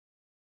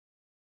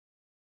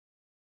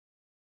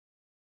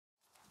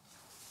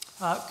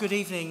Good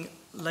evening,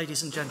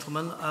 ladies and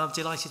gentlemen. I'm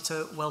delighted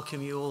to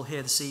welcome you all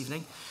here this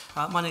evening.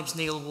 My name's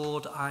Neil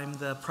Ward. I'm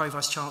the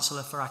Pro-Vice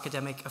Chancellor for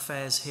Academic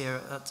Affairs here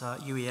at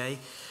UEA.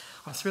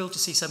 I'm thrilled to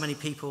see so many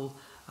people,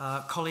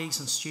 colleagues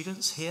and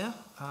students here,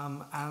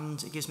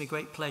 and it gives me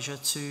great pleasure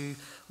to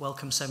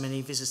welcome so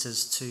many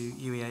visitors to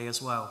UEA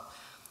as well.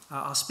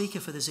 Our speaker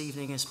for this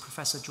evening is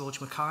Professor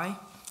George Mackay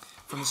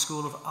from the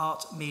School of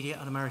Art, Media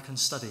and American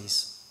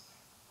Studies.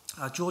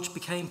 George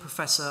became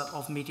Professor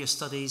of Media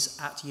Studies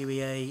at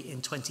UEA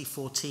in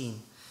 2014.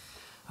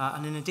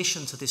 And in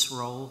addition to this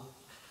role,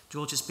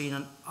 George has been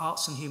an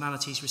Arts and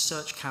Humanities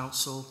Research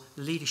Council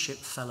Leadership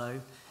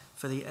Fellow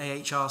for the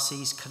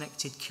AHRC's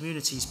Connected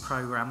Communities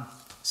Programme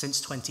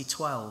since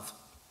 2012.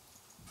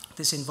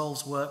 This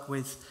involves work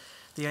with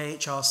the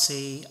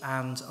AHRC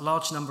and a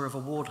large number of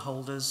award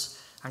holders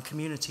and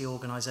community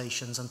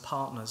organisations and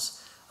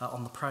partners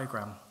on the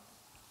programme.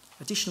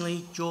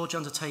 Additionally, George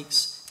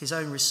undertakes his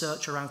own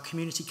research around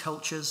community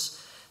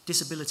cultures,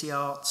 disability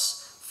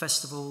arts,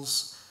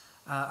 festivals,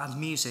 and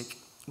music,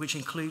 which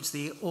includes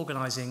the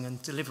organising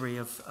and delivery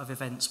of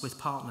events with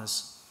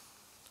partners.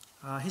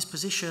 His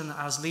position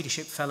as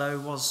Leadership Fellow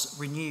was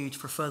renewed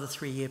for a further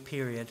 3-year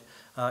period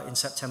in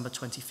September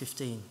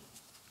 2015.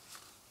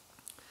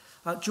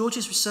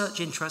 George's research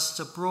interests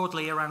are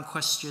broadly around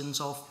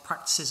questions of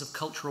practices of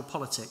cultural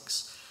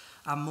politics,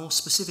 and more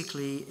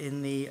specifically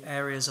in the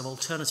areas of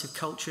alternative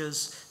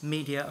cultures,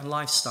 media and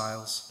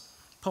lifestyles,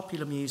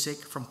 popular music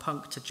from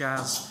punk to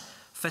jazz,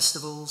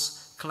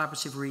 festivals,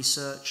 collaborative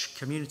research,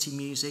 community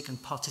music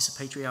and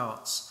participatory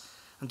arts,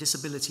 and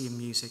disability in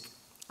music,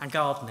 and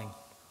gardening.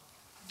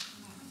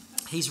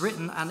 He's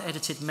written and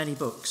edited many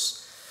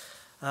books.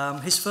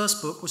 His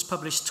first book was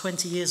published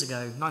 20 years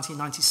ago,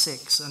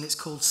 1996, and it's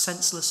called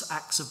Senseless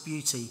Acts of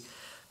Beauty,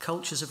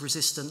 Cultures of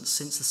Resistance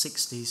Since the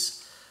 60s.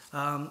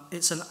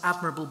 It's an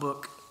admirable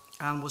book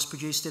and was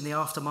produced in the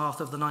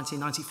aftermath of the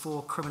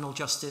 1994 Criminal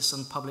Justice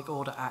and Public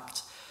Order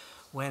Act,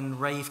 when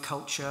rave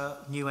culture,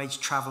 New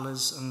Age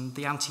travellers and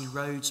the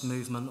anti-roads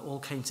movement all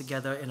came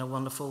together in a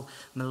wonderful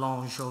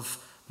melange of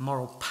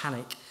moral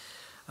panic.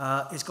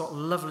 It's got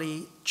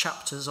lovely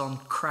chapters on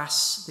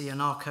Crass, the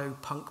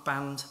anarcho-punk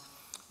band,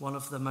 one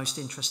of the most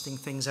interesting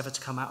things ever to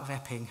come out of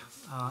Epping,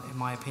 in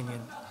my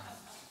opinion.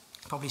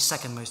 Probably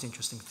second most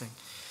interesting thing.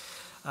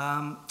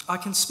 I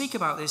can speak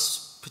about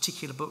this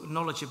particular book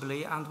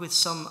knowledgeably and with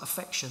some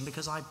affection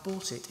because I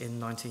bought it in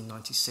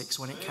 1996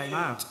 when it came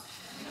out.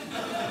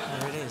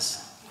 There it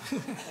is.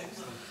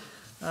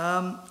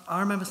 I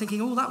remember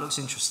thinking, oh, that looks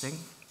interesting.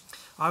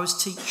 I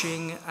was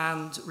teaching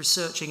and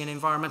researching in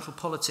environmental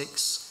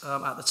politics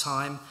at the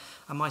time,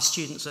 and my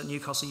students at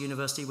Newcastle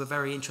University were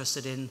very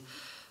interested in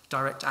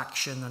direct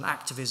action and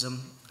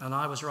activism, and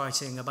I was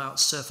writing about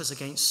Surfers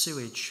Against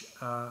Sewage,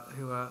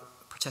 who are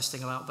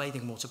protesting about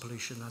bathing water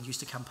pollution and used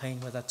to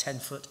campaign with a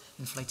 10-foot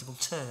inflatable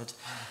turd.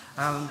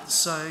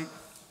 So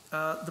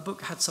the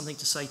book had something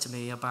to say to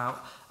me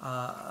about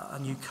a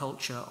new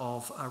culture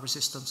of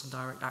resistance and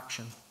direct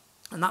action.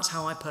 And that's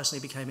how I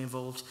personally became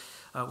involved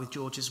with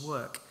George's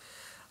work.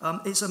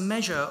 It's a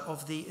measure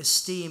of the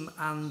esteem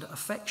and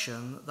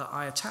affection that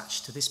I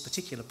attach to this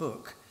particular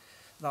book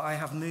that I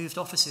have moved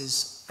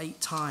offices 8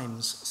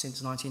 times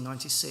since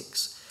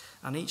 1996,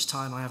 and each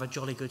time I have a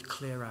jolly good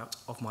clear out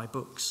of my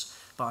books,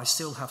 but I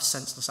still have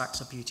Senseless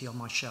Acts of Beauty on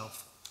my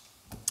shelf.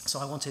 So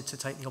I wanted to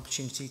take the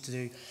opportunity to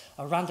do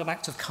a random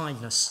act of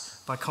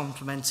kindness by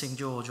complimenting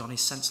George on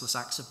his Senseless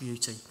Acts of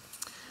Beauty.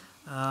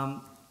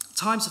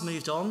 Times have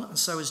moved on, and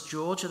so has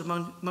George, and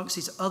amongst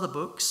his other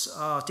books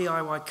are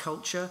DIY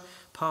Culture,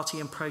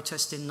 Party and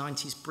Protest in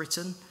 90s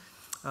Britain,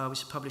 which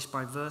is published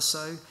by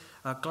Verso,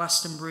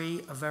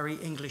 Glastonbury, A Very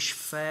English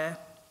Fair,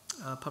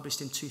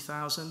 published in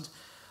 2000,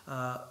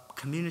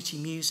 Community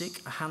Music,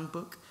 a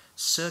handbook,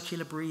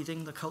 Circular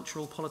Breathing, The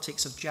Cultural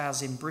Politics of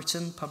Jazz in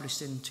Britain,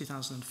 published in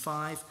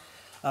 2005,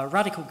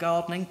 Radical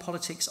Gardening,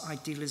 Politics,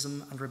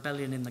 Idealism and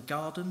Rebellion in the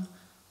Garden,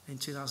 in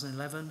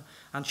 2011,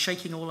 and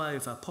Shaking All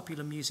Over,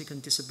 Popular Music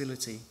and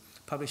Disability,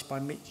 published by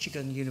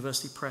Michigan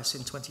University Press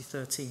in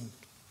 2013.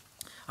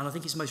 And I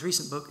think his most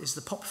recent book is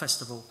The Pop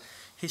Festival,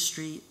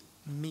 History,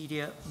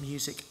 Media,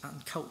 Music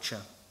and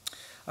Culture.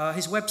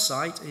 His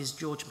website is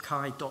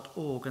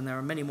georgemackay.org, and there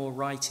are many more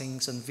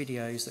writings and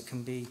videos that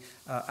can be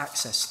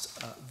accessed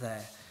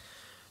there.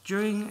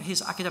 During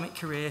his academic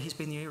career, he's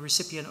been the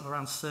recipient of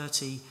around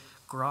 30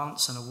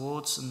 grants and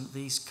awards, and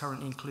these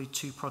currently include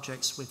 2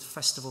 projects with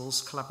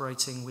festivals,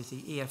 collaborating with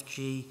the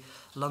EFG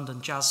London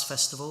Jazz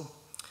Festival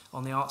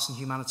on the Arts and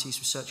Humanities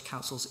Research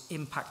Council's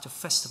Impact of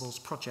Festivals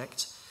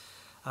project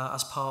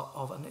as part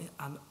of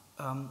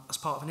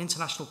an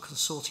international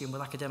consortium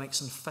with academics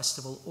and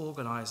festival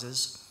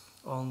organisers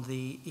on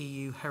the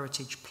EU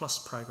Heritage Plus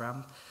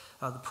programme.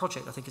 The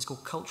project, I think, is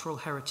called Cultural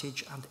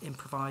Heritage and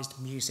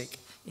Improvised Music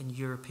in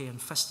European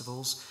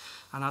Festivals.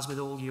 And as with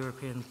all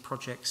European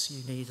projects,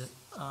 you need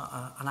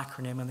an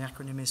acronym, and the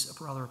acronym is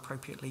rather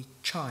appropriately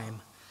CHIME,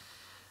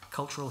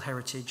 Cultural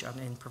Heritage and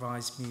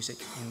Improvised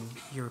Music in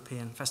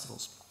European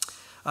Festivals.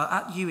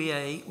 At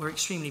UEA, we're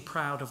extremely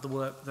proud of the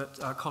work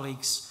that our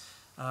colleagues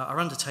are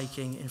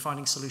undertaking in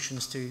finding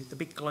solutions to the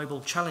big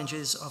global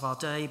challenges of our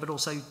day, but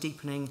also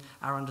deepening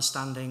our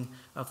understanding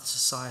of the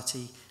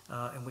society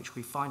in which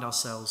we find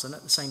ourselves, and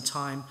at the same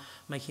time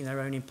making their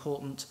own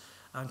important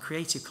and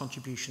creative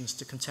contributions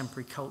to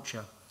contemporary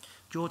culture.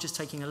 George is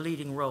taking a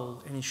leading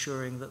role in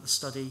ensuring that the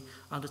study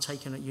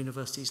undertaken at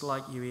universities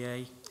like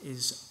UEA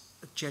is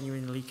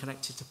genuinely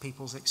connected to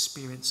people's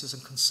experiences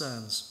and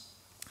concerns.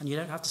 And you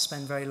don't have to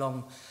spend very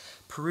long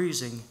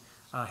perusing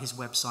his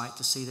website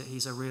to see that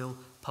he's a real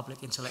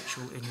public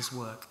intellectual in his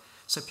work.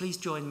 So please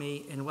join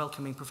me in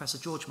welcoming Professor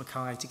George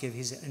Mackay to give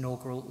his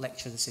inaugural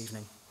lecture this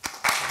evening.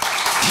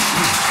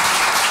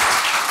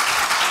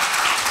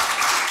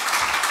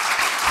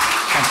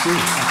 Thank you.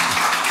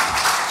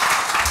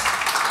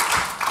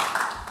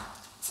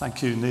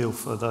 Thank you, Neil,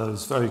 for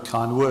those very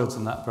kind words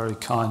and that very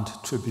kind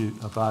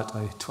tribute about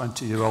a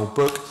 20-year-old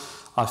book.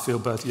 I feel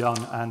both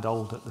young and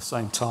old at the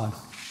same time.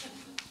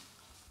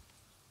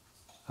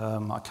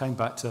 I came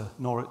back to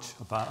Norwich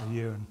about a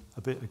year and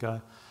a bit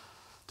ago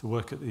to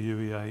work at the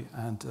UEA,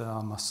 and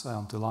I must say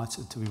I'm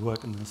delighted to be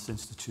working in this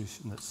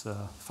institution. It's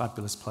a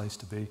fabulous place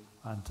to be,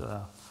 and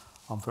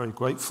I'm very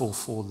grateful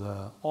for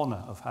the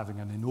honour of having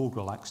an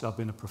inaugural. Actually, I've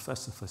been a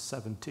professor for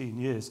 17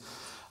 years,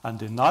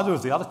 and in neither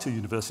of the other two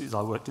universities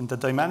I worked in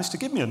did they manage to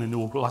give me an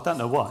inaugural. I don't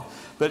know why.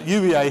 But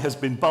UEA has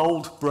been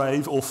bold,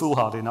 brave, or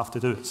foolhardy enough to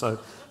do it. So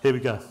here we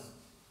go.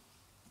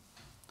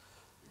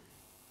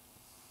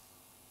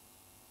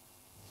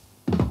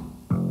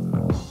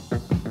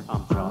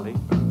 I'm Charly.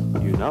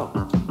 You know.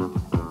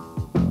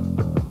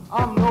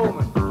 I'm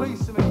Norman.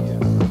 Pleased to meet you.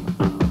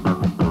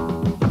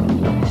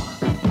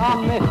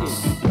 I'm Nicky.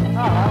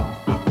 Hello.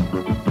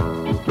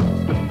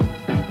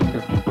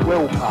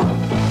 Welcome.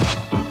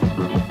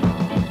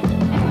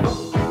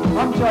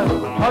 I'm Joe.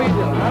 How are you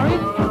doing, Harry?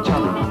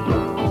 Charlie.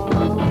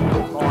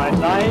 My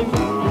name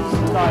is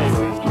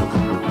David.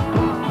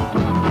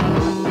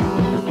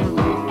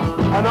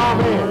 And I'm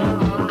here.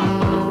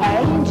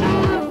 And?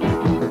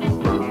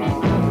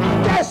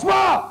 Guess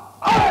what?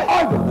 I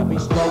want to be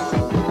straight.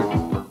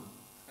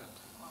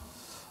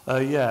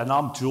 Yeah, and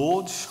I'm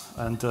George,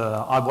 and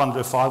I wonder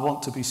if I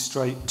want to be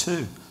straight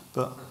too.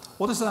 But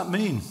what does that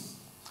mean?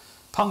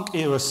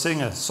 Punk-era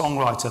singer,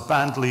 songwriter,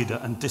 band leader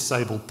and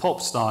disabled pop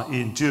star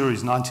Ian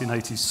Dury's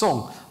 1980s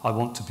song, I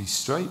Want to Be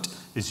Straight,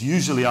 is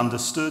usually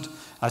understood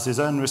as his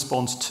own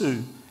response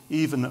to,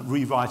 even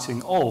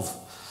rewriting of,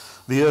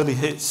 the early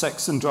hit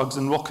Sex and Drugs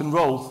and Rock and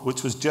Roll,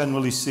 which was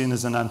generally seen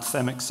as an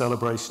anthemic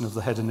celebration of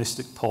the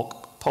hedonistic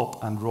pop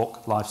and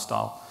rock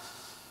lifestyle.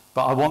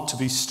 But I Want to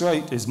Be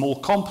Straight is more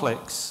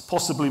complex,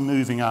 possibly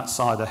moving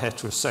outside a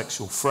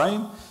heterosexual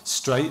frame,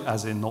 straight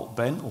as in not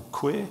bent or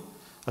queer,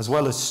 as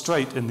well as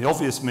straight in the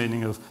obvious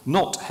meaning of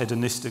not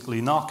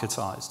hedonistically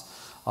narcotized.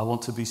 I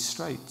want to be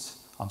straight.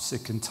 I'm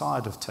sick and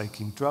tired of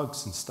taking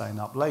drugs and staying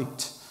up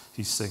late,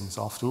 he sings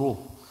after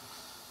all.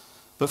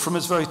 But from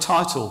its very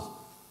title,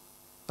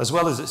 as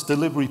well as its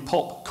deliberately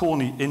pop,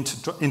 corny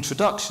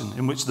introduction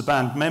in which the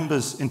band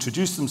members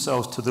introduce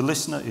themselves to the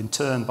listener in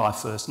turn by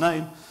first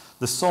name,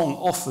 the song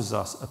offers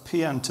us a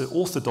paean to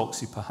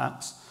orthodoxy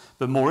perhaps,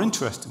 but more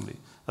interestingly,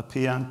 a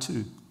paean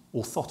to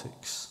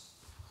orthotics.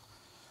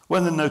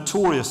 When the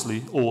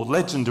notoriously or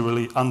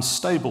legendarily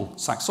unstable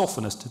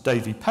saxophonist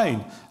Davy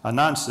Payne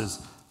announces,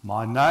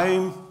 "My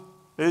name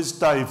is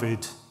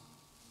David,"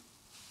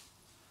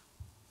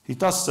 he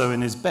does so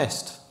in his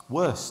best,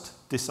 worst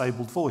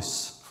disabled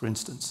voice, for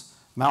instance,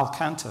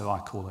 malcanto I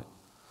call it,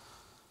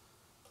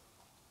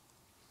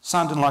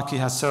 sounding like he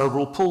has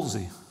cerebral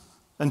palsy.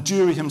 And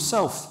Dury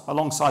himself,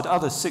 alongside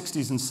other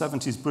 60s and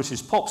 70s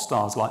British pop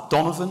stars like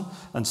Donovan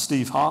and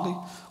Steve Harley,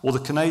 or the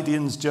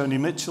Canadians Joni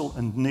Mitchell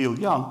and Neil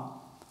Young,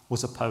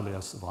 was a polio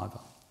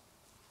survivor.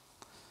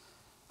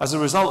 As a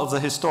result of the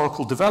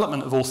historical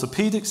development of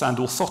orthopedics and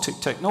orthotic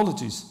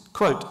technologies,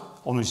 quote,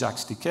 Henri Jacques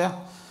Sticker,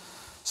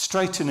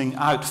 straightening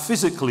out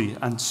physically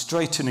and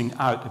straightening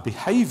out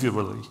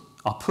behaviourally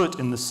are put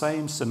in the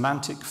same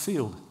semantic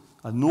field,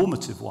 a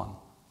normative one.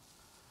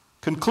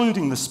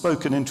 Concluding the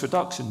spoken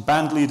introduction,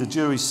 band leader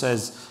Dury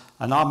says,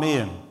 "And I'm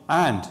Ian,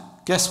 and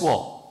guess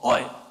what?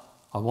 Oi,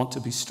 I want to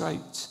be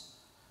straight,"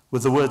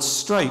 with the word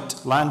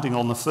straight landing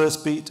on the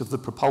first beat of the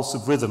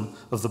propulsive rhythm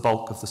of the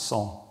bulk of the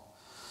song.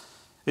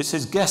 It's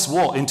his guess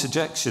what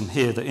interjection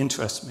here that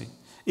interests me.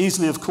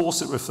 Easily, of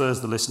course, it refers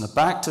the listener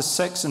back to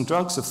Sex and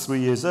Drugs of 3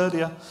 years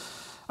earlier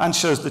and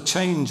shows the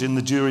change in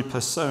the Dury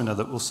persona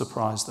that will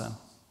surprise them.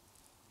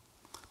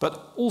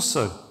 But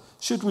also,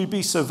 should we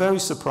be so very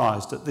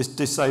surprised at this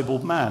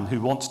disabled man who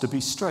wants to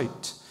be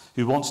straight,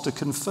 who wants to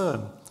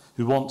confirm,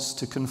 who wants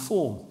to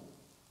conform?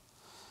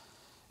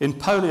 In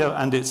Polio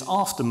and its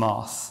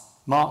Aftermath,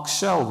 Mark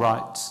Schell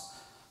writes,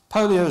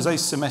 "Polio's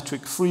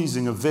asymmetric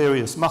freezing of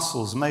various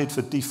muscles made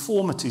for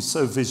deformities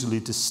so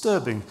visually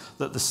disturbing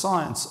that the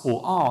science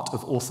or art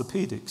of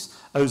orthopedics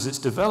owes its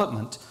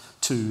development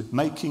to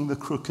making the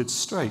crooked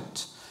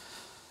straight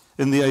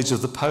in the age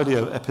of the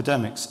polio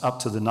epidemics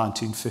up to the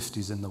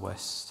 1950s in the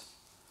West.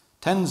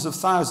 Tens of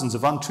thousands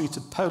of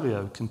untreated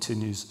polio,"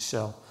 continues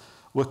Schell,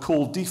 "were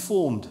called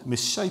deformed,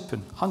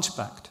 misshapen,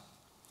 hunchbacked.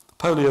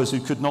 Polios who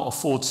could not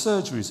afford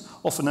surgeries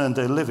often earned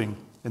their living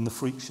in the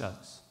freak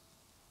shows.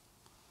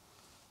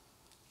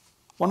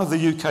 One of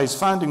the UK's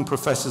founding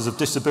professors of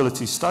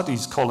disability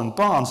studies, Colin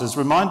Barnes, has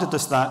reminded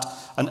us that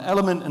an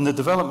element in the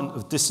development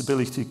of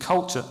disability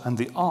culture and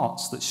the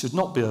arts that should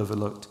not be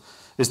overlooked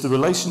is the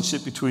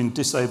relationship between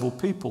disabled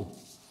people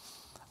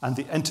and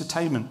the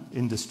entertainment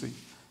industry.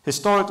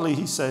 Historically,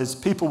 he says,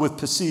 people with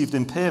perceived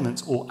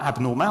impairments or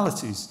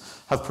abnormalities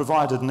have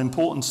provided an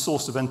important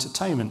source of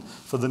entertainment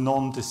for the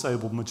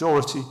non-disabled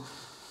majority.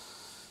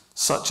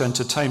 Such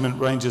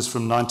entertainment ranges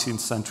from 19th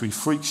century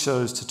freak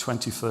shows to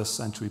 21st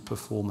century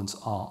performance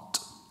art.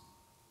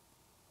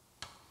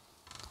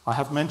 I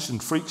have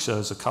mentioned freak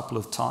shows a couple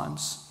of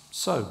times,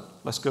 so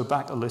let's go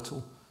back a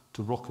little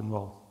to rock and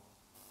roll.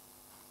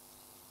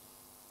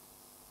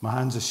 My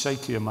hands are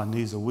shaky and my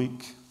knees are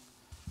weak.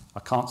 I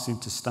can't seem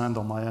to stand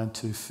on my own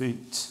 2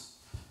 feet.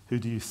 Who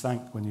do you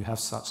thank when you have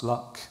such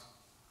luck?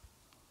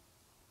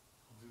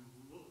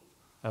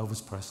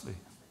 Elvis Presley.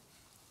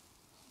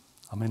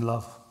 I'm in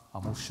love.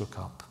 I'm all shook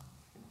up.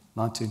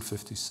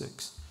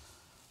 1956.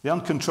 The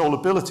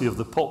uncontrollability of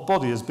the pop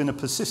body has been a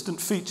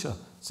persistent feature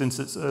since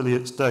its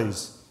earliest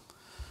days.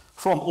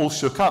 From All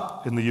Shook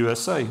Up in the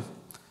USA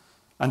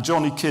and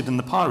Johnny Kidd and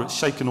the Pirates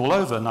Shaken All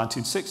Over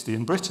 1960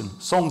 in Britain,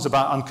 songs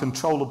about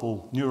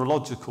uncontrollable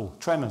neurological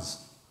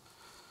tremors.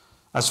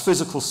 As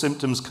physical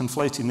symptoms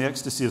conflating the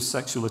ecstasy of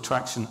sexual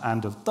attraction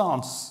and of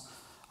dance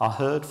are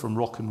heard from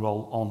rock and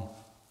roll on.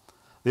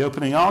 The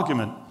opening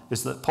argument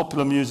is that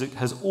popular music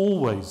has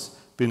always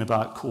been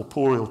about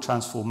corporeal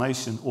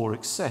transformation or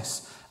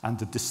excess and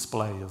the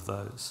display of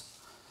those.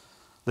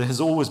 There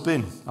has always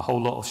been a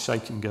whole lot of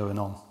shaking going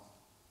on.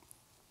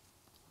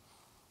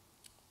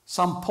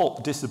 Some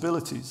pop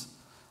disabilities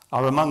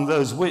are among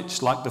those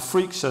which, like the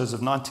freak shows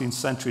of 19th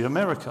century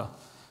America,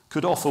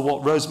 could offer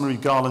what Rosemary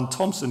Garland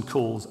Thompson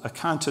calls a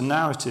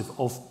counter-narrative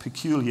of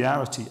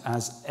peculiarity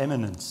as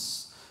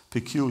eminence,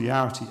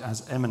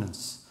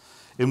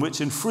 in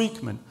which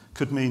infrequent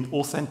could mean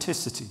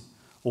authenticity,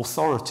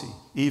 authority,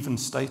 even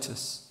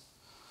status.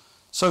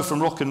 So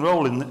from rock and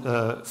roll,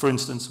 for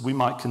instance, we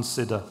might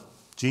consider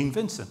Gene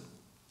Vincent.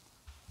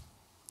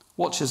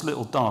 Watch his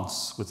little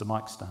dance with the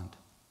mic stand.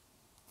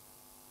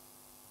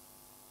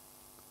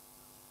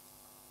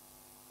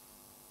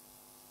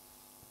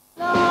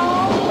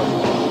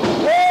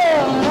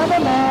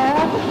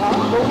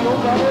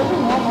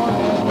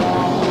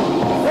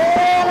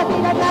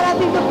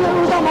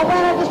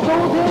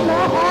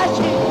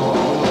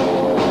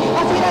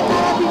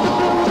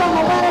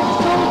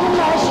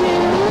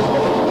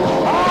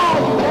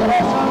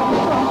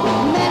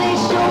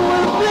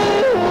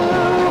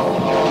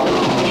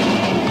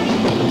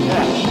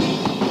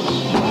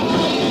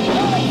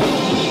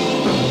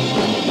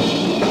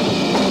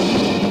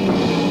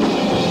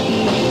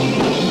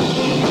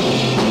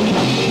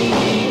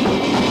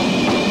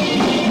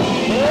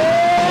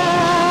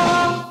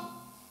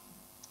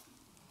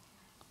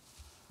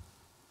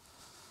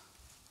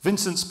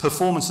 Vincent's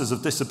performances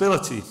of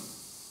disability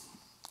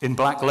in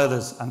black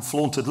leathers and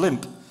flaunted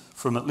limp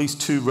from at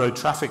least 2 road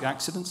traffic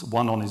accidents,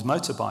 one on his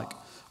motorbike,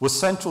 was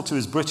central to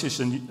his British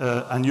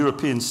and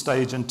European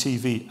stage and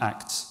TV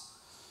acts.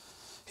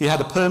 He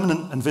had a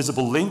permanent and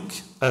visible limp,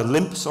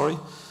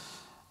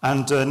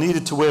 and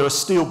needed to wear a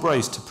steel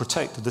brace to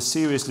protect the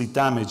seriously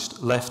damaged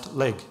left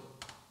leg.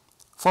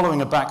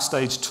 Following a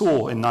backstage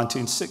tour in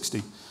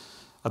 1960,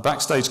 a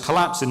backstage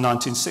collapse in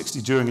 1960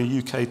 during a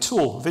UK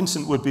tour,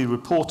 Vincent would be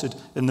reported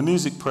in the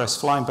music press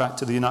flying back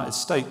to the United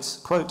States,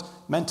 quote,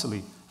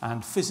 mentally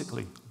and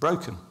physically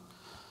broken.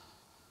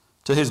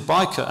 To his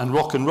biker and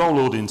rock and roll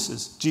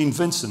audiences, Gene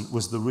Vincent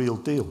was the real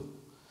deal.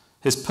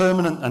 His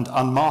permanent and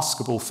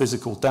unmaskable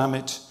physical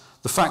damage,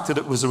 the fact that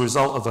it was a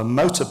result of a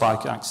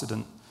motorbike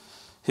accident,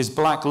 his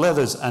black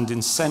leathers and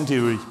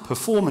incendiary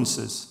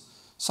performances,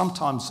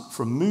 sometimes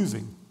from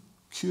moving,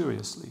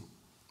 curiously,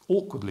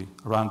 awkwardly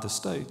around the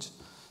stage,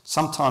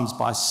 sometimes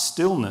by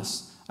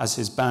stillness as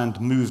his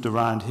band moved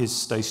around his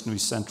stationary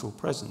central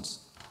presence,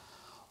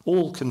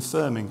 all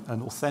confirming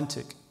an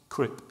authentic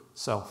Crip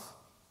self.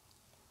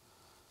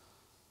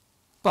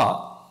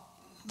 But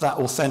that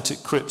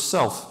authentic Crip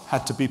self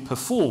had to be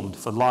performed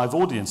for live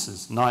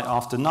audiences night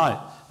after night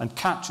and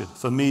captured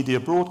for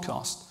media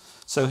broadcast.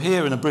 So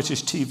here in a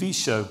British TV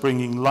show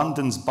bringing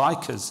London's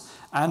bikers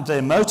and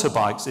their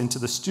motorbikes into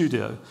the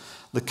studio,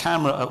 the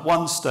camera at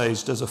one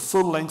stage does a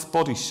full-length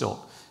body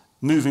shot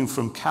moving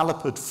from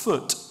calipered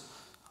foot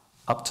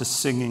up to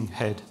singing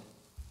head.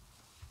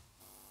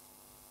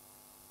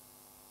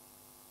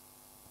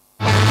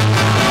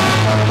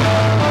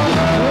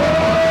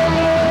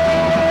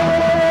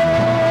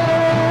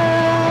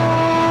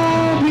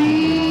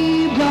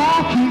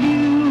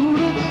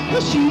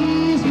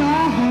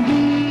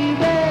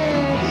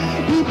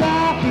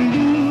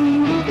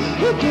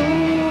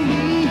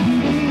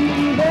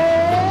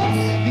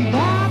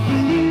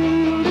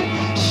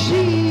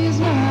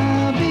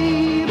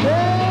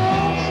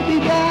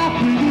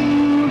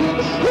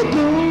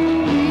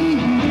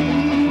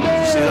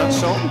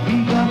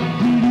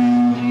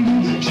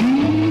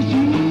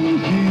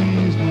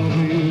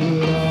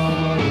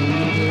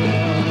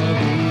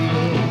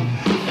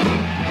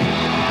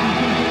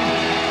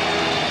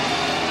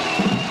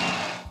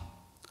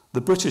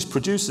 British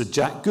producer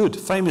Jack Good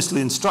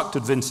famously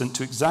instructed Vincent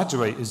to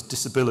exaggerate his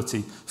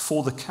disability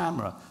for the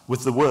camera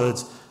with the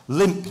words,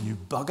 "Limp, you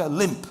bugger,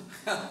 limp."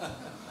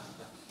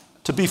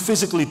 To be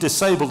physically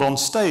disabled on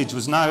stage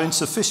was now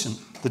insufficient.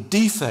 The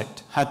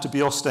defect had to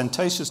be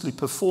ostentatiously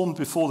performed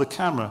before the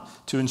camera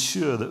to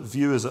ensure that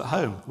viewers at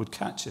home would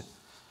catch it.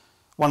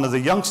 One of the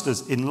youngsters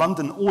in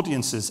London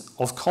audiences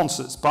of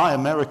concerts by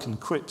American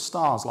Crip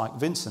stars like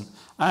Vincent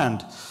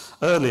and,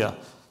 earlier,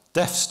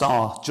 deaf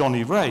star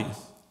Johnny Ray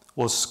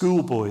was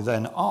schoolboy,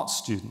 then art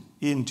student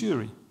Ian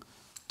Dury,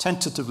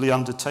 tentatively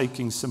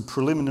undertaking some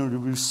preliminary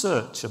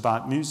research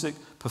about music,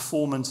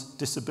 performance,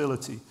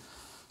 disability,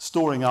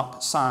 storing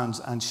up sounds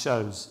and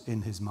shows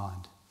in his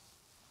mind.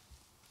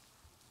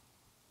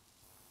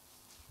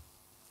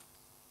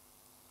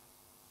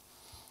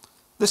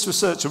 This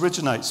research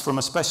originates from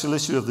a special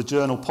issue of the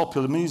journal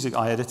Popular Music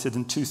I edited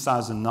in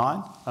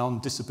 2009 on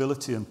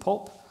disability and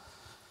pop.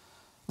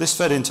 This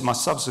fed into my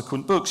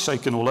subsequent book,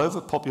 Shaken All Over,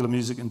 Popular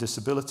Music and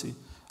Disability,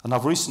 and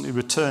I've recently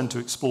returned to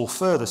explore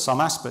further some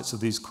aspects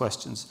of these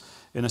questions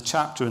in a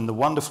chapter in the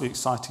wonderfully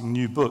exciting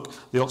new book,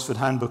 the Oxford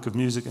Handbook of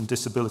Music and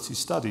Disability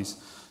Studies,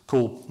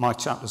 my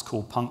chapter's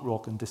called Punk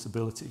Rock and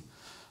Disability.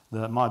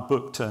 My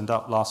book turned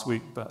up last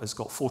week, but it's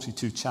got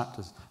 42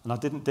 chapters, and I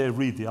didn't dare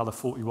read the other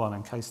 41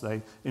 in case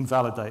they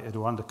invalidated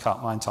or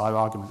undercut my entire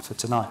argument for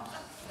tonight.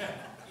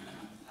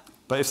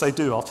 But if they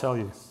do, I'll tell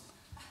you.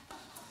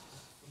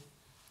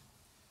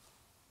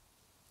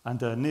 And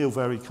Neil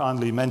very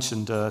kindly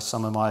mentioned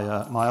some of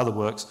my other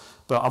works,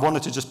 but I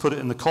wanted to just put it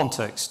in the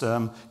context.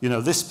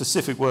 This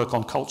specific work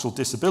on cultural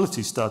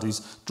disability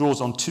studies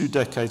draws on 2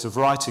 decades of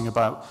writing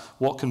about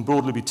what can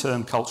broadly be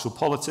termed cultural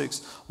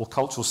politics or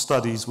cultural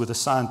studies with a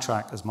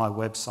soundtrack, as my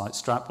website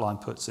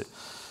strapline puts it.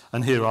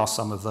 And here are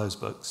some of those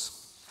books.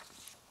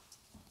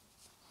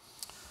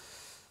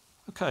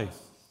 Okay,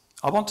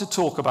 I want to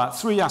talk about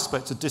 3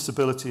 aspects of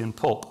disability in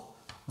pop: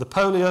 the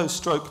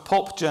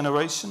polio/pop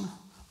generation,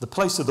 the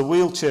place of the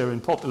wheelchair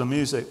in popular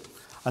music,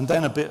 and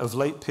then a bit of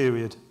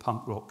late-period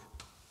punk rock.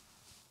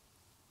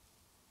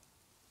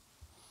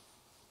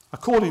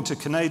 According to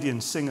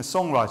Canadian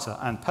singer-songwriter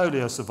and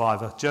polio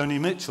survivor Joni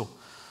Mitchell,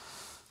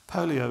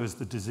 polio is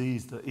the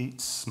disease that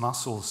eats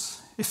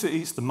muscles. If it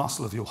eats the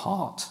muscle of your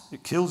heart,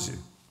 it kills you.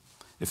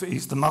 If it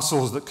eats the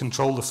muscles that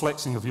control the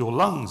flexing of your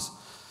lungs,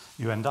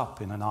 you end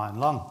up in an iron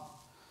lung.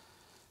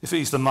 If it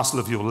eats the muscle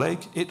of your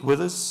leg, it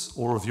withers,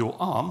 or of your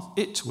arm,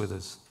 it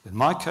withers. In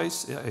my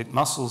case, it ate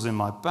muscles in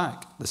my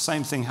back. The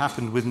same thing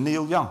happened with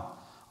Neil Young.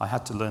 I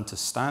had to learn to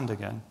stand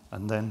again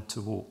and then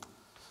to walk.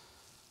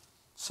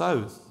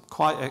 So,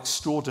 quite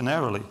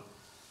extraordinarily,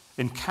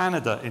 in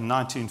Canada in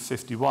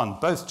 1951,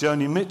 both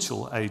Joni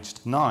Mitchell,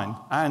 aged 9,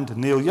 and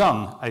Neil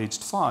Young,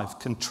 aged 5,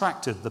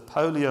 contracted the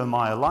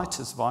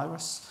poliomyelitis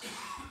virus,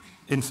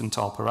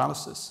 infantile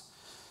paralysis.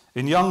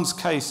 In Young's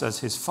case, as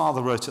his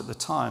father wrote at the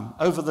time,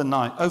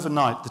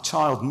 overnight, the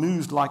child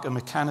moved like a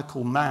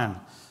mechanical man,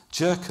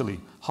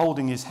 jerkily,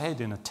 holding his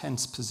head in a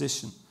tense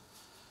position.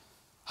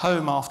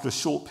 Home after a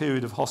short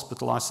period of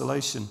hospital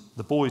isolation,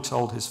 the boy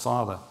told his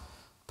father,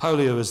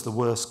 "Polio is the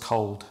worst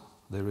cold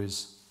there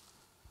is."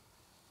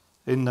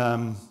 In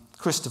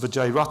Christopher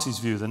J. Rutty's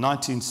view, the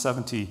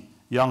 1970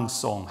 Young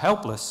song,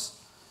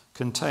 Helpless,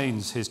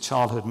 contains his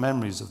childhood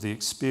memories of the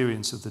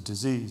experience of the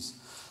disease.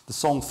 The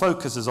song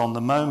focuses on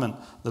the moment,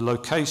 the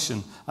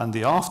location, and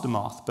the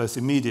aftermath, both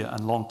immediate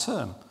and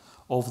long-term,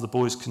 of the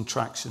boy's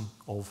contraction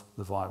of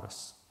the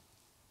virus.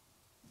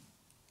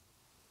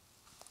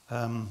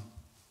 And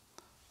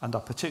I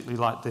particularly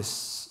like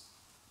this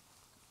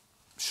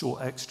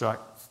short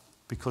extract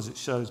because it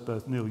shows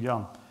both Neil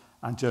Young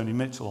and Joni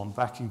Mitchell on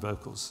backing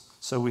vocals.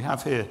 So we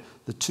have here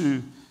the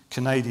 2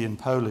 Canadian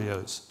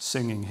polios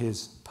singing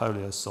his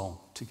polio song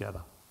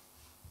together.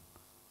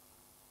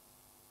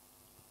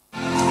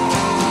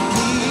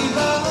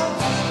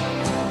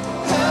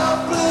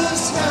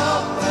 Helpless,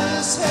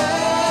 helpless, helpless.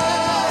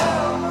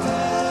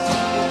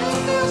 It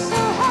feels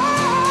so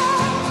hard.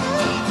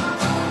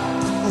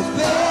 Oh,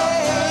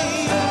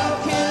 babe,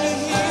 can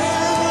you hear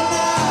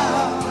me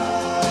now?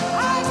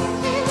 I can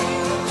hear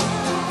you.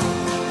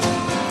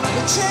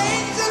 The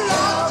chains are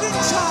locked in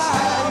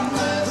time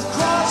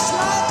across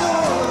my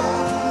door.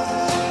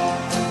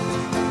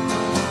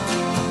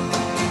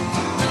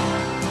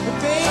 Oh,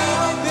 baby,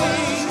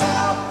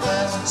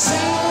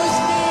 sing with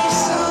me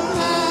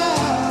somehow.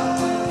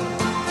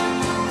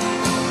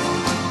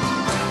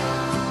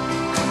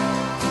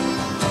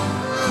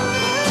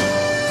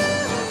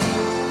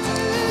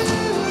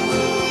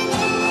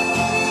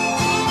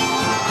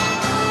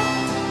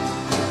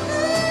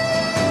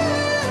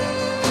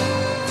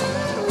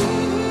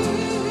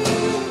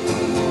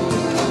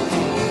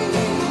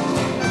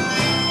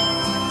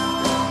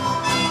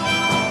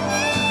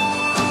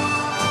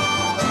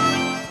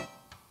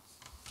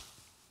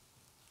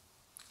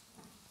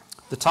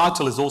 The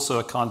title is also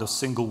a kind of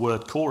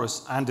single-word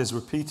chorus and is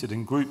repeated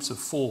in groups of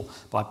 4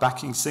 by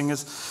backing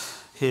singers.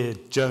 Here,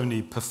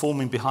 Joni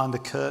performing behind the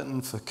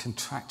curtain for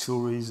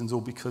contractual reasons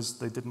or because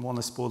they didn't want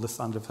to spoil the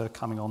thunder of her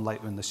coming on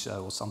later in the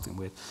show or something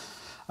weird.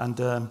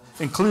 and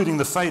including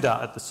the fade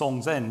out at the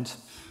song's end.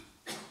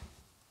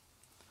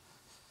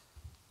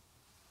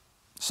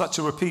 Such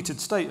a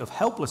repeated state of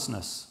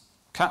helplessness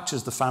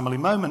captures the family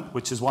moment,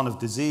 which is one of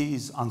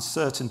disease,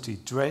 uncertainty,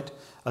 dread,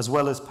 as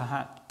well as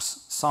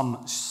perhaps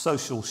some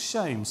social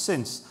shame,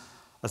 since,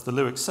 as the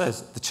lyric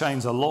says, the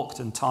chains are locked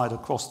and tied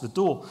across the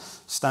door.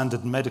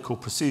 Standard medical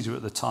procedure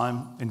at the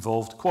time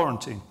involved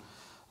quarantine.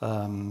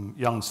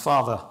 Young's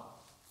father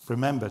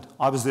remembered,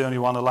 I was the only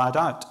one allowed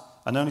out,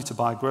 and only to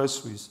buy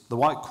groceries. The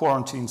white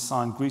quarantine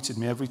sign greeted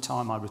me every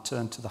time I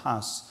returned to the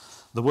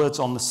house. The words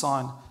on the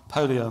sign,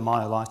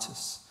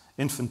 poliomyelitis,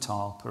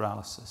 infantile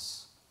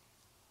paralysis.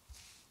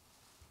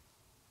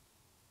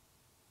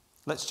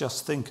 Let's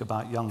just think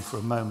about Young for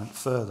a moment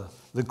further.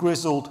 The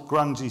grizzled,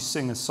 grungy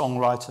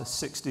singer-songwriter,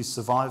 60s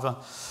survivor,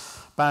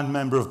 band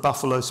member of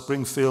Buffalo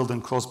Springfield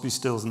and Crosby,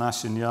 Stills,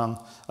 Nash &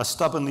 Young, a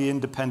stubbornly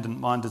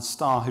independent-minded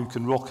star who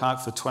can rock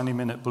out for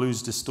 20-minute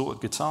blues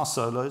distorted guitar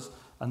solos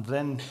and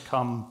then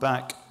come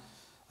back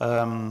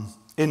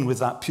in with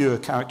that pure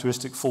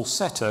characteristic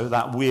falsetto,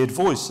 that weird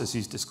voice as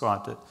he's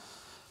described it.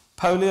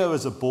 Polio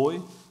as a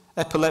boy,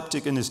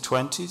 epileptic in his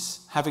 20s,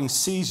 having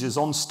seizures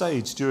on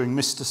stage during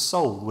Mr.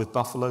 Soul with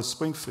Buffalo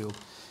Springfield.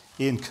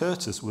 Ian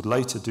Curtis would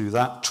later do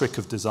that trick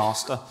of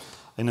disaster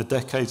in a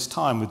decade's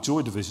time with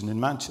Joy Division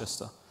in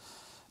Manchester.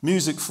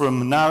 Music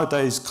from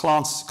nowadays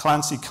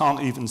Clancy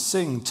Can't Even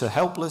Sing to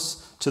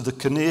Helpless to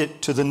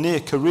the near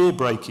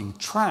career-breaking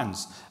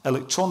trance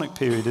electronic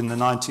period in the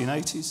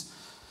 1980s.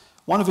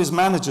 One of his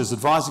managers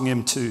advising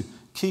him to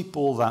keep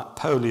all that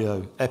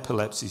polio,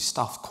 epilepsy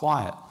stuff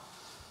quiet.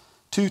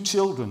 2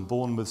 children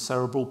born with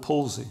cerebral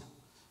palsy.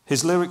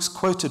 His lyrics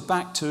quoted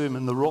back to him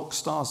in the rock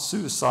star's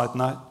suicide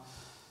note,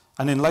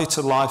 and in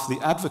later life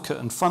the advocate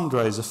and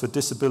fundraiser for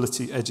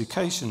disability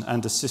education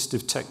and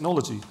assistive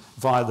technology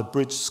via the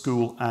Bridge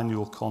School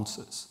annual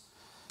concerts.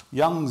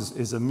 Young's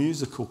is a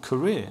musical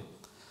career,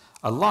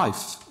 a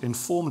life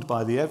informed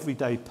by the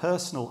everyday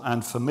personal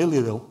and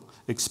familial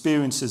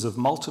experiences of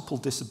multiple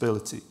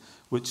disability,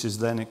 which is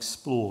then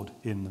explored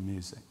in the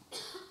music.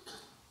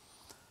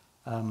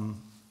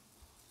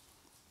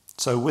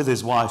 So with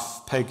his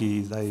wife,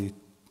 Peggy, they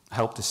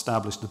helped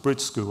establish the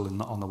Bridge School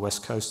on the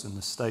West Coast in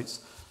the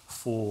States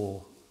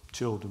for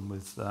children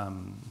with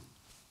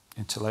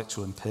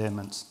intellectual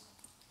impairments.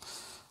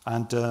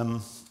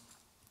 And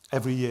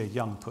every year,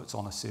 Young puts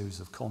on a series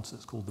of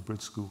concerts called the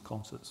Bridge School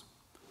Concerts.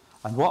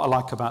 And what I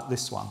like about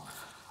this one,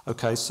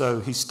 okay,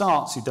 so he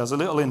does a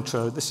little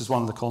intro. This is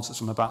one of the concerts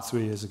from about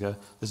 3 years ago.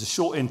 There's a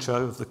short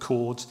intro of the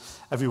chords.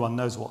 Everyone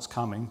knows what's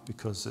coming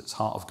because it's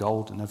Heart of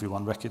Gold and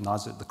everyone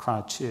recognises it. The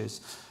crowd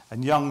cheers.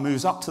 And Young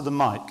moves up to the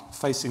mic,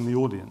 facing the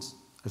audience,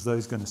 as though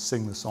he's going to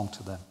sing the song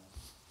to them.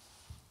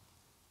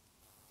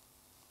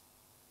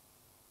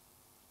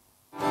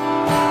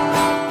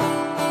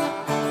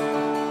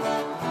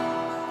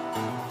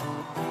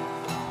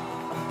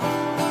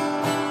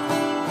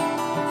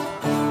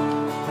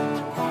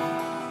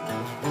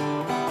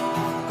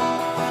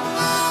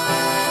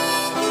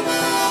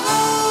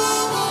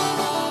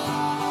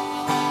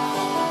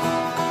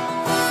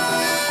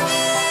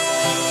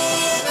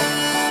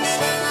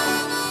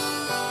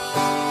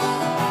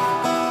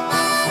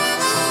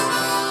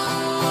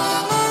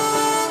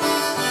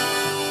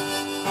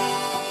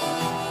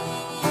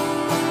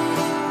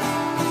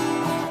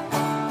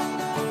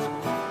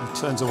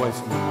 Turns away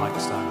from the mic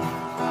stand.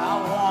 I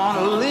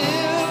wanna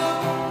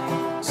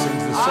live.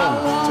 Sings the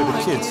song to the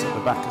kids at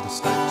the back of the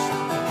stage.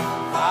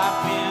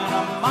 I've been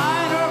a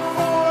miner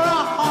for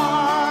a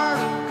heart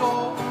of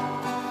gold.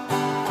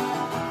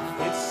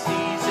 It's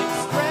these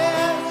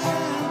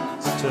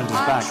expressions. Turned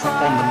his back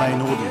on the main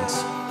audience.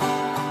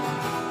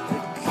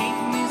 That keep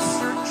me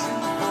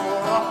searching for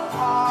a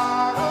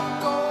heart of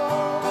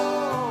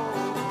gold.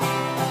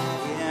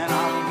 And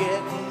I'm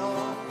getting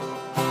old.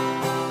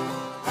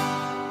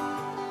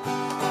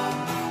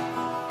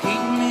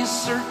 Keep me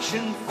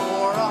searching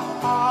for a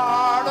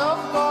heart of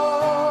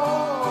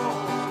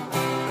gold.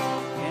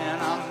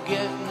 And I'm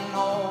getting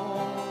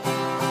old.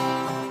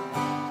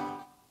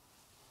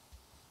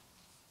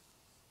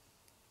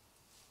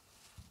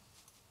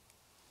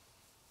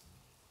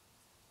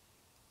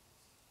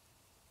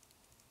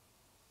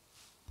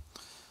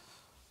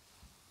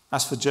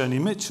 As for Joni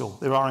Mitchell,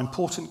 there are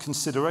important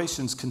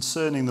considerations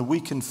concerning the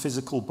weakened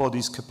physical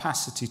body's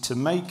capacity to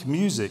make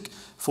music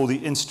for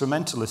the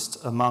instrumentalists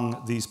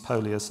among these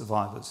polio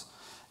survivors,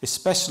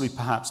 especially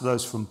perhaps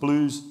those from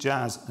blues,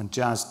 jazz, and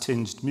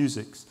jazz-tinged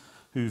musics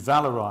who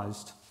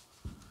valorized...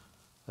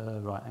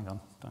 right, hang on,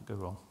 don't go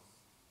wrong.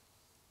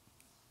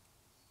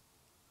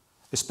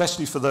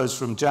 Especially for those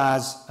from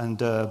jazz and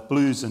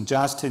blues and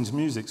jazz-tinged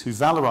musics who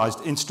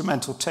valorized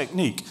instrumental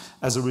technique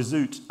as a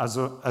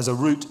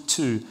route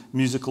to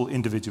musical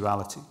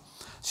individuality.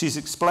 She's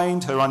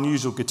explained her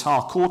unusual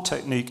guitar chord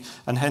technique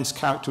and hence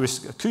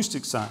characteristic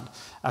acoustic sound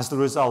as the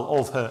result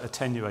of her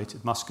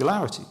attenuated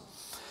muscularity.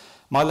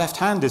 My left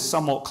hand is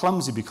somewhat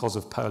clumsy because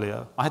of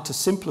polio. I had to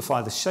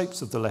simplify the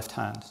shapes of the left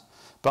hand,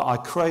 but I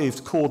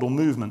craved chordal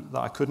movement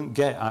that I couldn't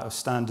get out of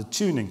standard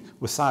tuning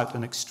without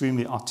an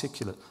extremely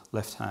articulate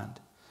left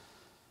hand.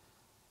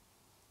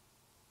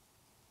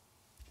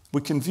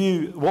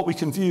 What we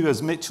can view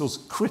as Mitchell's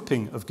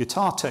cripping of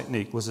guitar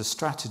technique was a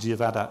strategy of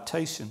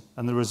adaptation,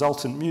 and the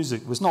resultant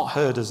music was not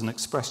heard as an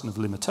expression of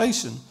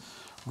limitation.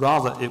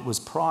 Rather, it was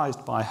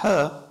prized by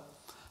her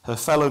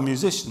fellow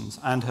musicians,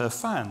 and her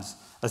fans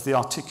as the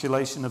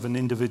articulation of an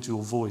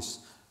individual voice.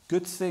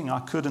 Good thing I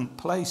couldn't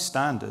play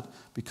standard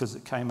because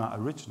it came out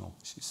original,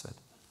 she said.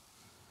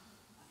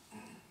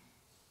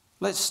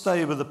 Let's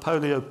stay with the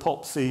polio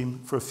pop theme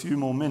for a few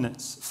more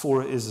minutes,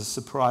 for it is a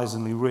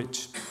surprisingly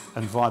rich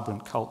and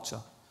vibrant culture.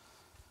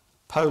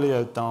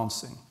 Polio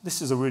dancing.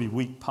 This is a really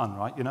weak pun,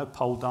 right? You know,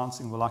 pole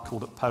dancing? Well, I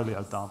called it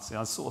polio dancing.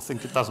 I sort of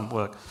think it doesn't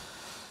work.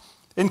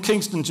 In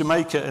Kingston,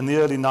 Jamaica, in the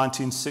early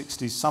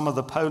 1960s, some of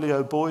the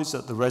polio boys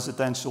at the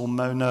residential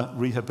Mona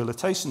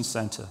Rehabilitation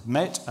Centre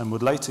met and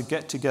would later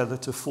get together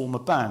to form a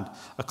band,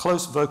 a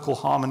close vocal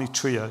harmony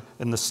trio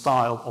in the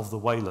style of the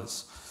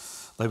Wailers.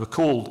 They were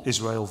called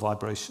Israel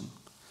Vibration.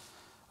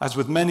 As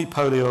with many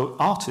polio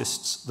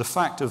artists, the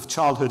fact of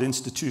childhood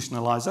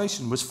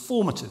institutionalization was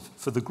formative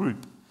for the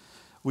group.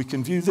 We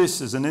can view this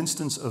as an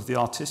instance of the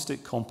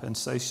artistic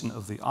compensation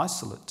of the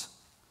isolate.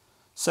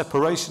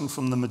 Separation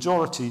from the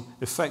majority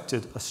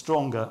effected a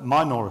stronger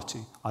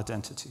minority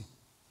identity.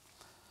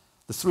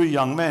 The three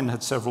young men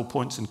had several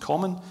points in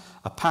common: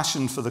 a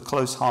passion for the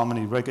close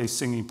harmony reggae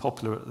singing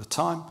popular at the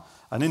time,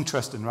 an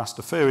interest in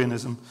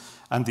Rastafarianism,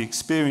 and the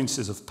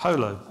experiences of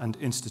polo and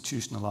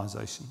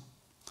institutionalization.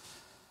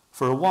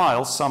 For a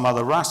while, some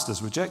other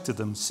Rastas rejected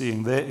them,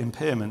 seeing their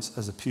impairments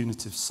as a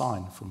punitive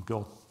sign from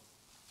God.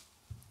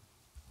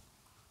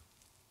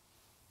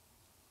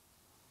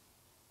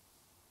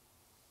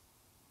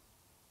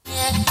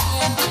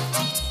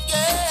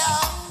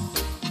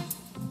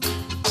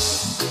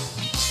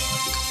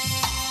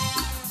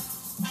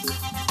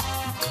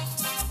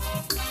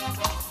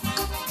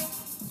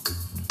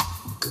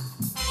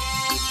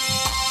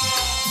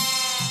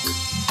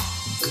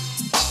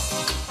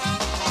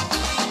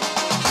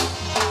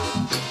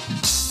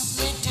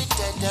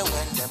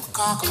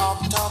 Cock up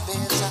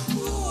tubbies,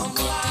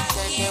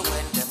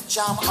 when them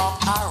jam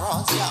up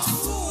arrows,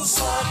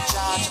 Sir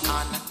George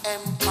and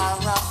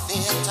Emperor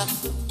Fate,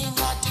 in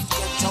a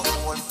the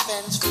old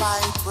fence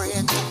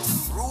vibrate,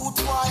 rude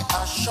boy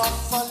a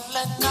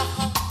shuffling,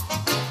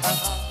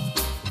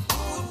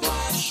 rude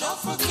boy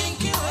shuffle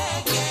kinky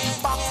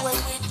reggae, back way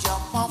with your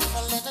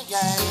muffling,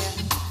 yeah,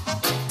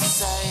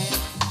 say,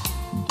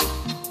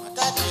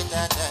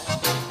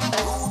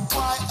 rude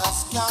boy a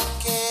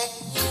skanky.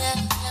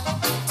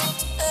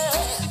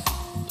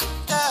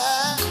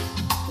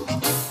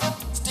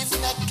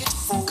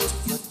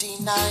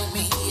 Deny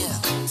me,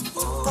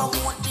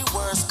 promote the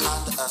worst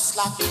and a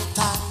slack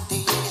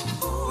tandy.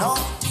 Now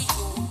to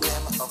you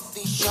them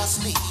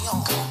viciously,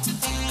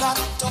 got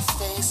to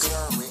face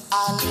your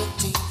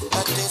reality.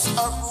 This a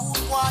rude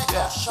boy a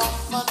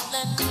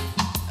shuffling,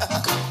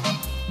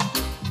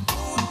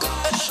 rude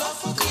boy a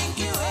shuffle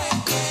kinky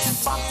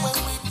reggae. Back way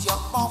with your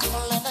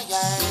muffling,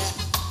 yeah.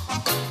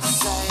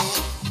 Say,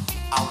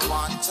 I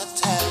want to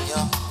tell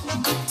you,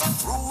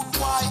 rude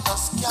boy a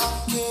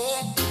skanky.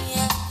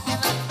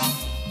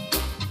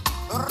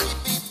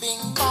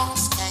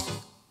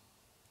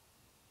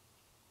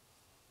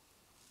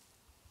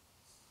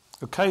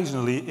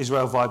 Occasionally,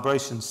 Israel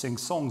Vibration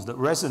sings songs that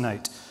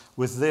resonate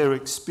with their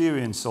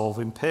experience of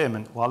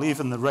impairment, while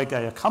even the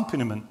reggae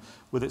accompaniment,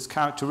 with its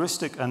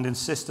characteristic and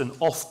insistent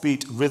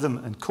offbeat rhythm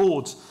and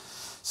chords,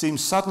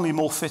 seems suddenly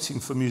more fitting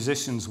for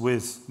musicians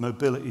with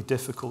mobility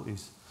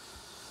difficulties,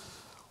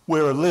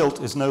 where a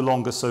lilt is no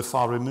longer so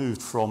far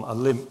removed from a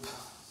limp.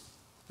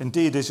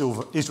 Indeed,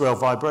 Israel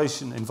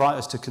Vibration invite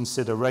us to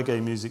consider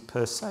reggae music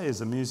per se as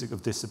a music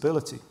of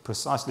disability,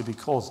 precisely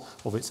because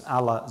of its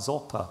alla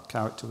zoppa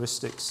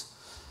characteristics.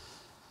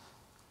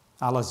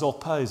 Alla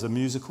zoppa is a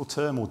musical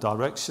term or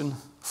direction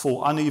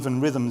for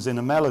uneven rhythms in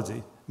a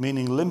melody,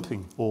 meaning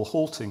limping or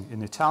halting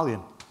in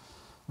Italian.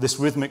 This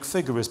rhythmic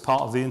figure is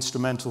part of the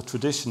instrumental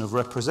tradition of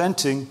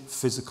representing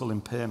physical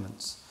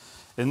impairments.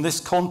 In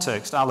this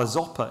context, alla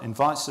zoppa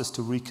invites us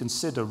to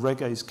reconsider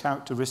reggae's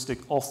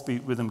characteristic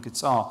offbeat rhythm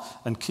guitar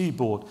and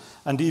keyboard,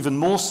 and even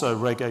more so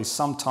reggae's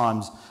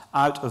sometimes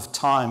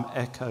out-of-time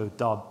echo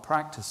dub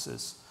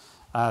practices,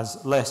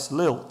 as less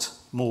lilt,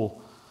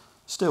 more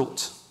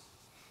stilt.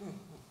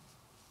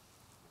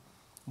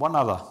 One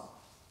other,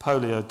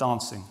 polio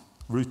dancing,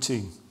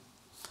 routine.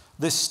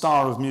 This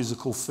star of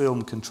musical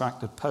film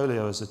contracted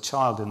polio as a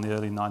child in the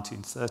early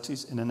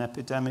 1930s in an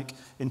epidemic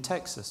in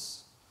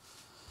Texas.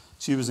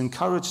 She was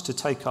encouraged to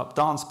take up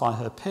dance by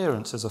her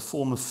parents as a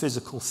form of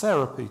physical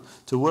therapy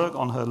to work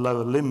on her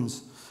lower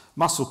limbs,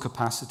 muscle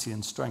capacity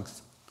and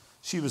strength.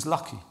 She was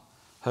lucky.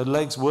 Her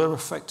legs were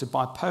affected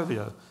by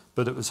polio,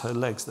 but it was her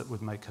legs that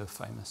would make her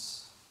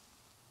famous.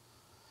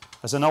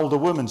 As an older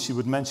woman, she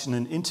would mention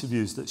in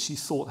interviews that she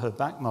thought her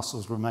back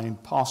muscles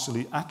remained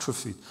partially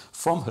atrophied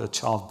from her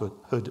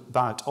childhood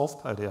bout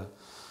of polio.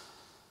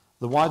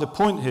 The wider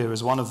point here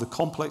is one of the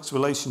complex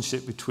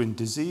relationship between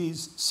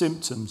disease,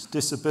 symptoms,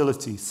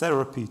 disability,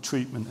 therapy,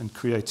 treatment, and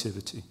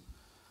creativity.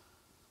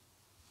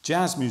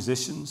 Jazz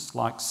musicians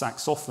like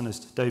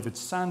saxophonist David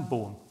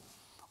Sanborn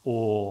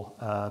or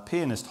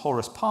pianist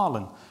Horace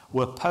Parlan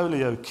were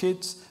polio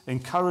kids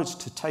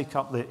encouraged to take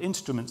up their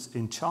instruments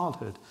in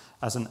childhood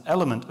as an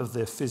element of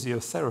their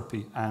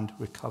physiotherapy and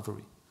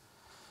recovery.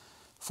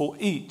 For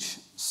each,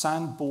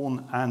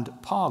 Sanborn and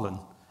Parlan,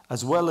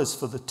 as well as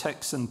for the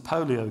Texan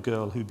polio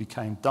girl who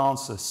became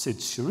dancer Sid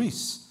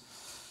Charisse,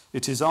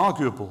 it is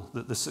arguable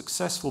that the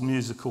successful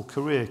musical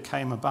career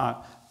came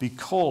about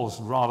because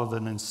rather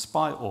than in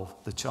spite of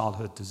the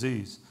childhood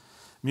disease.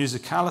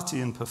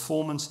 Musicality and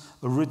performance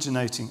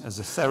originating as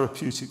a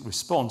therapeutic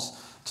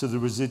response to the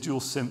residual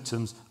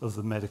symptoms of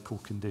the medical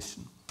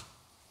condition.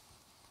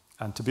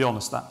 And to be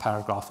honest, that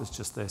paragraph is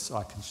just there so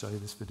I can show you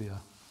this video.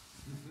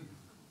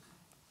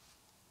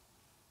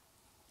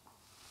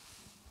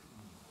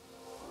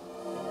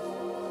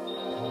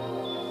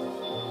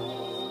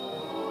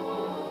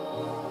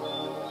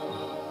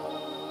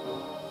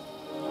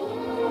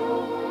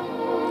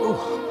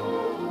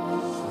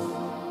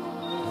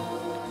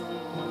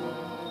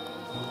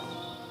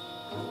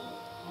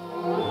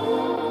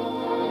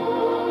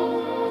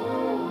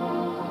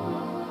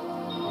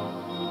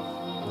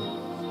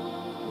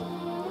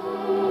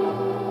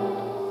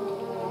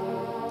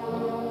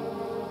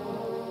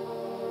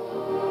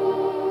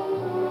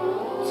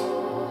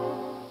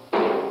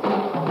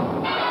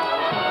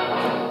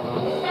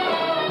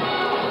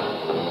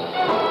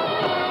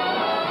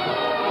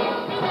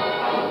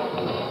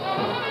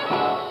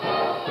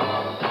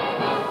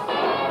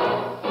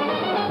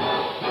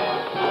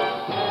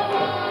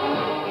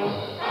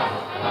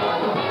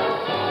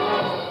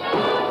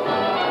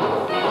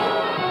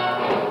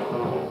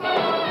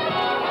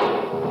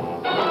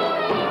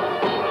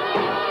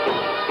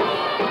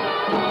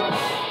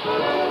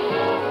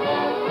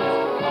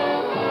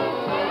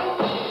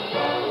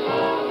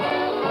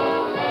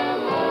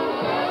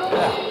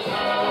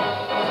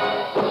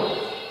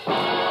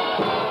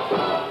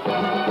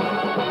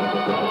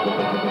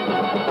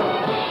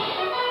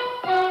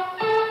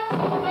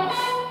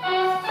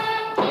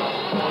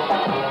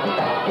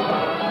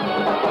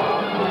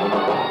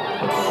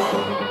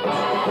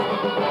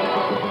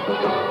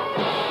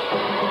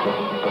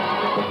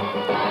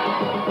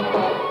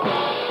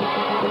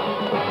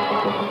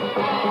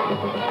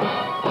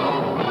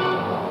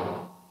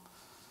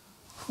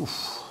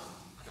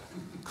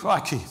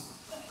 Crikey.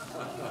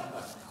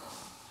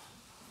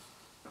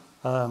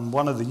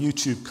 One of the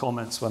YouTube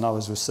comments when I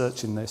was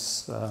researching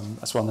this,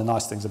 that's one of the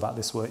nice things about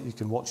this work, you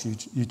can watch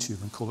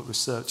YouTube and call it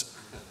research,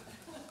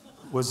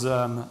 was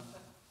the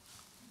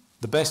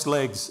best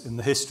legs in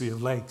the history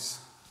of legs.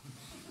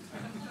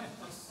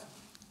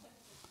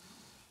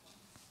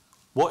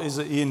 What is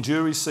it Ian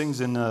Dury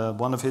sings in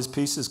one of his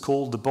pieces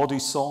called The Body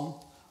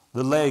Song?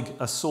 The leg,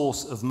 a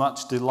source of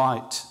much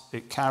delight,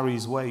 it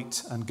carries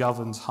weight and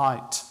governs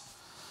height.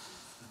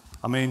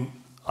 I mean,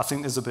 I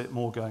think there's a bit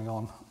more going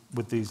on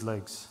with these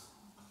legs.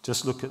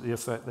 Just look at the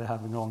effect they're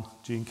having on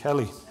Gene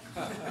Kelly.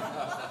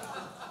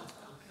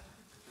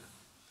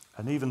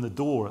 And even the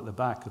door at the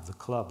back of the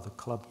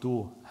club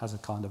door has a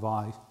kind of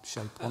eye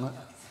shape on it.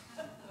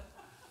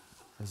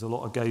 There's a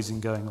lot of gazing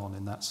going on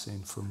in that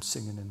scene from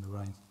Singing in the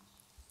Rain.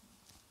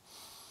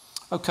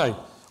 Okay,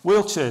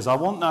 wheelchairs. I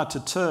want now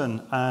to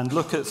turn and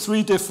look at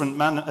three different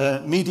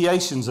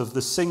mediations of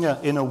the singer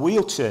in a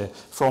wheelchair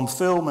from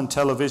film and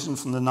television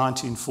from the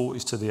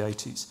 1940s to the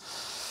 80s.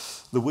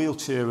 The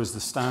wheelchair is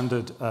the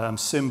standard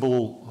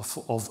symbol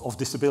of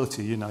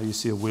disability. You know, you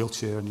see a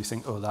wheelchair and you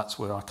think, oh, that's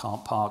where I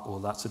can't park,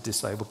 or that's a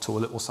disabled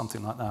toilet, or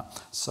something like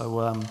that.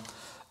 So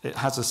it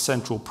has a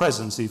central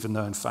presence, even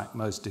though, in fact,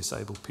 most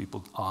disabled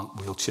people aren't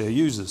wheelchair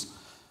users.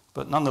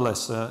 But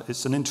nonetheless,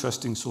 it's an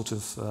interesting sort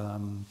of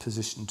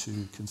position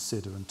to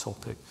consider and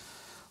topic.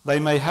 They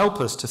may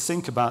help us to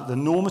think about the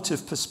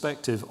normative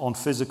perspective on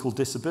physical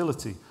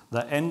disability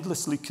that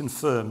endlessly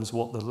confirms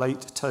what the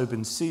late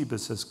Tobin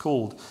Siebers has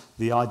called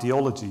the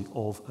ideology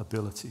of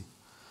ability.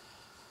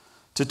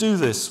 To do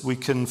this, we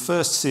can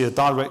first see a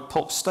direct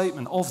pop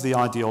statement of the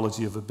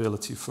ideology of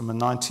ability from a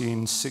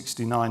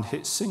 1969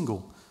 hit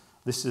single.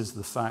 This is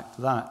the fact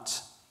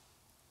that...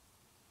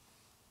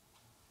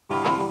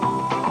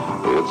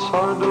 It's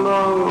hard to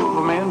love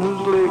a man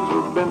whose legs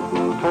are bent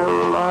and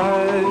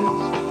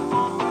paralyzed.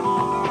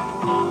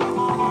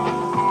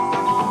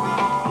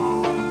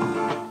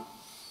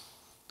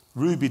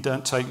 Ruby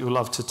Don't Take Your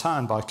Love to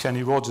Town by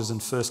Kenny Rogers in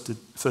first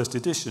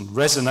edition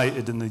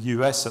resonated in the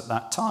US at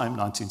that time,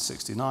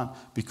 1969,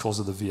 because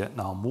of the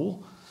Vietnam War.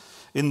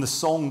 In the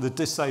song, the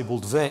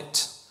disabled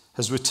vet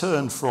has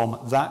returned from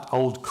that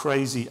old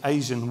crazy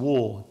Asian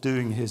war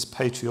doing his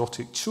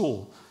patriotic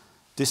chore.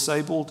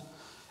 Disabled,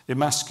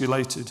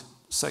 emasculated,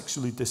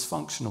 sexually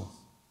dysfunctional.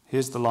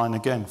 Here's the line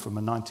again from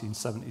a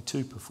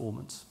 1972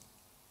 performance.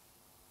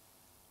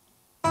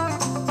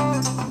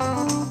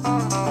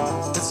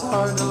 It's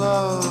hard to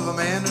love a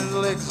man whose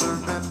legs are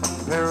bent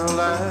and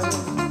paralyzed.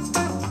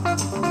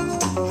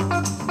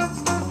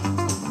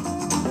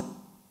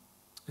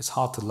 It's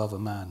hard to love a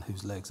man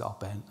whose legs are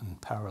bent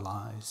and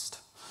paralyzed.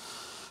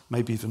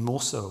 Maybe even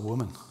more so a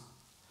woman.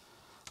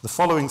 The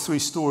following 3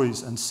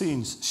 stories and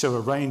scenes show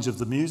a range of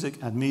the music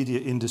and media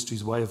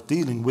industry's way of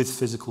dealing with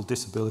physical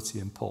disability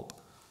in pop.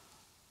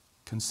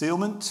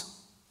 Concealment,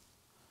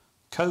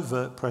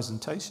 covert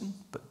presentation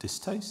but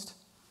distaste,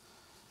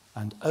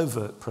 and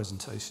overt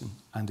presentation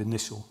and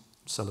initial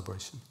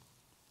celebration.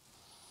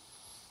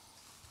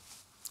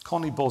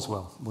 Connee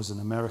Boswell was an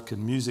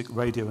American music,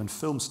 radio and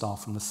film star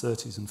from the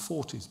 30s and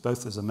 40s,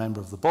 both as a member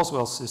of the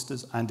Boswell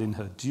sisters and in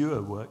her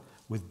duo work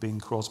with Bing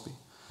Crosby.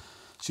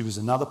 She was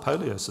another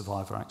polio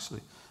survivor,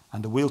 actually,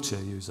 and a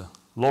wheelchair user.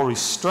 Laurie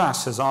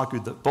Strass has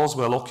argued that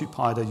Boswell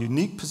occupied a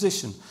unique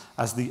position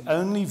as the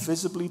only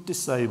visibly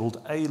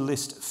disabled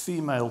A-list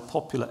female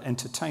popular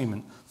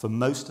entertainment for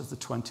most of the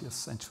 20th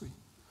century,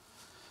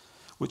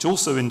 which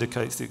also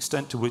indicates the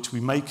extent to which we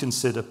may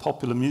consider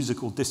popular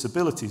musical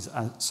disabilities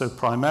so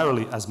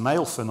primarily as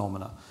male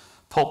phenomena.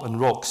 Pop and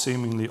rock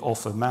seemingly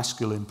offer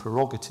masculine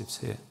prerogatives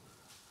here.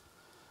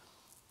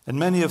 In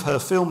many of her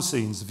film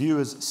scenes,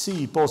 viewers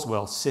see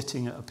Boswell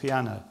sitting at a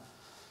piano,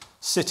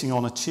 sitting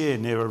on a chair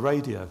near a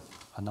radio,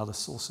 another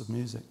source of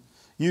music,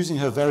 using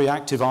her very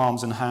active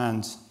arms and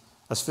hands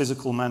as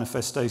physical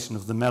manifestation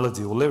of the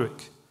melody or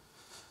lyric,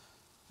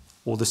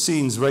 or the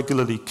scenes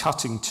regularly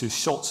cutting to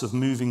shots of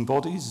moving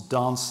bodies,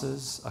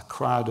 dancers, a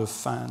crowd of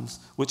fans,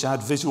 which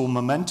add visual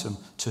momentum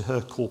to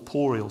her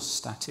corporeal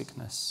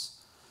staticness.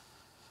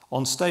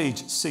 On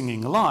stage,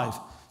 singing live,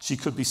 she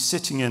could be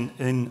sitting in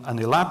an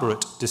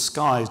elaborate,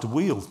 disguised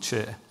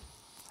wheelchair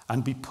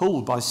and be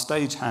pulled by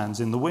stagehands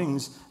in the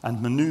wings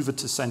and manoeuvred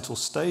to central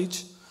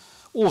stage,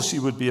 or she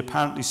would be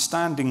apparently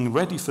standing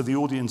ready for the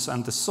audience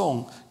and the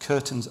song,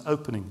 curtains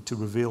opening to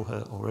reveal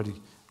her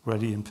already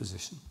ready in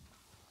position.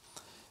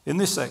 In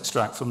this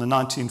extract from the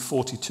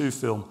 1942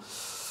 film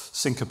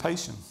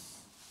Syncopation,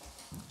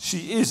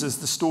 she is, as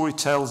the story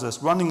tells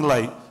us, running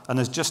late and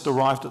has just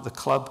arrived at the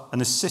club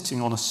and is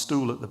sitting on a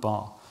stool at the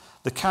bar.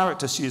 The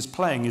character she is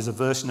playing is a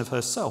version of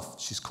herself.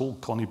 She's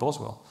called Connee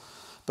Boswell,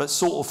 but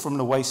sort of from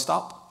the waist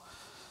up.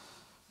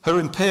 Her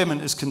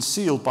impairment is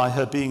concealed by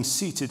her being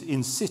seated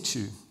in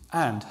situ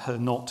and her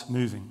not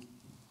moving.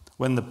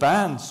 When the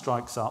band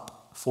strikes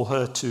up for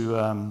her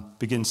to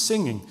begin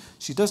singing,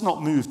 she does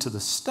not move to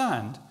the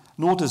stand,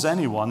 nor does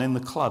anyone in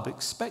the club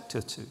expect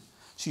her to.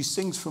 She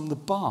sings from the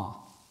bar.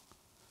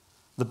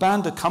 The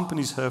band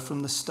accompanies her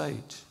from the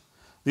stage.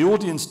 The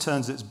audience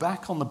turns its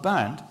back on the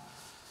band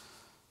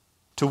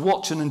to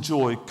watch and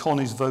enjoy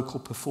Connie's vocal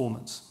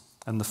performance.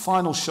 And the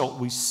final shot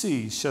we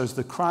see shows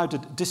the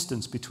crowded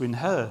distance between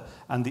her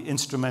and the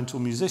instrumental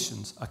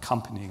musicians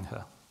accompanying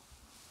her.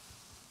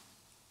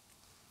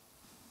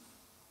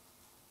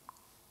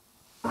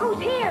 Who's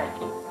here?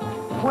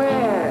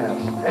 Where?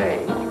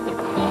 Hey.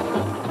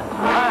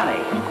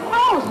 Connie.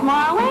 Oh,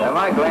 Smiley. Am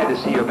I glad to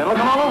see you? I've been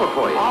looking all over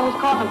for you. Always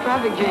caught in a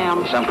traffic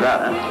jam. Some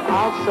crowd, huh?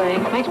 I'll say.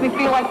 Makes me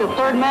feel like the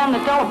third man in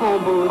the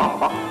telephone booth.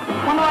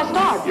 When do I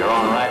start? You're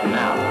on right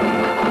now.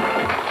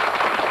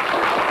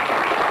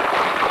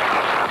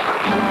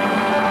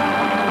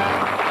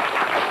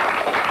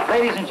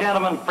 Ladies and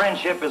gentlemen,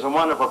 friendship is a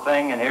wonderful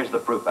thing, and here's the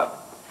proof of it.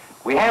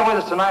 We have with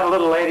us tonight a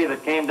little lady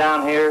that came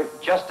down here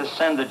just to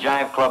send the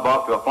Jive Club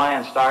off to a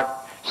flying start,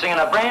 singing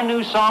a brand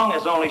new song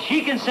as only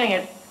she can sing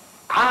it,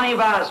 Connee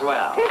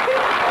Boswell.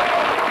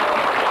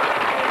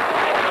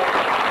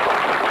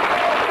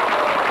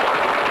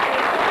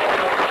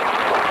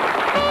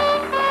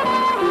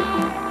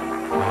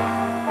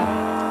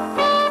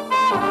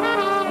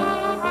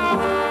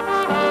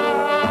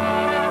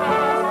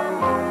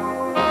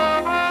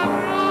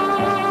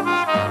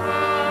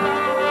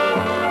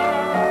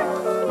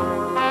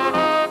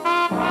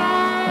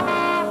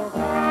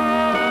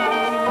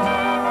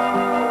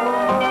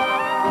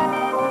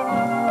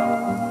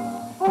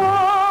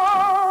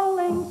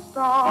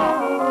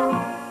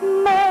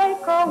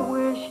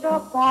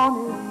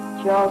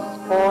 Just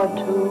for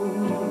two,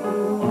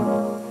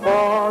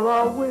 for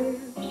a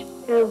wish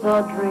is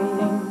a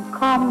dream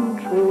come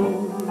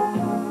true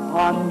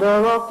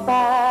under a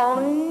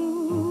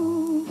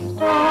falling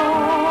star.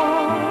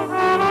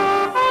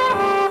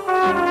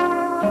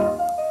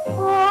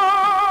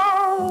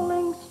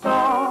 Falling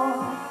star,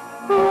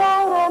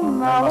 what a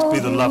melody. Must be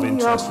the love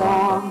interest,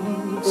 right?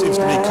 Seems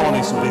to me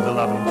Connie should be the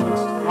love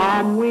interest.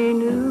 And we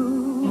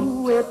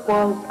knew it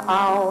was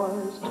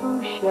ours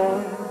to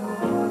share.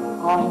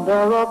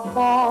 Under a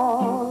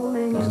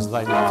falling they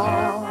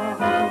star.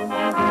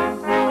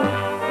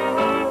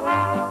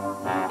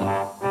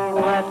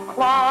 Let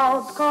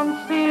clouds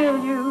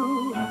conceal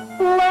you,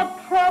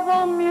 let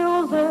treble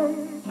music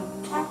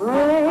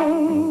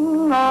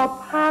bring a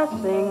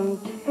passing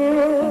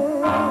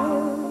tear.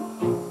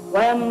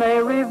 When they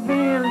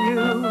reveal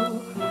you,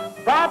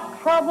 that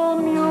treble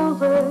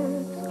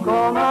music's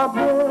gonna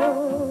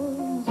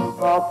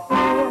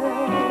disappear.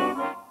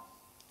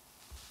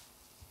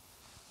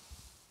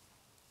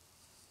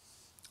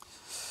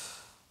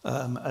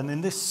 And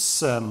in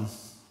this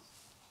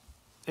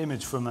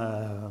image from,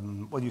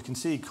 well, you can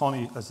see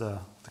Connie as the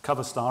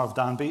cover star of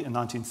Downbeat in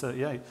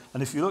 1938.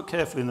 And if you look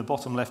carefully in the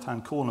bottom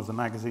left-hand corner of the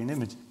magazine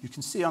image, you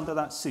can see under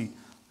that seat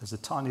there's a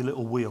tiny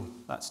little wheel.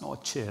 That's not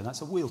a chair,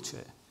 that's a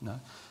wheelchair. you know.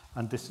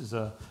 And this is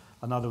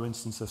another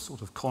instance of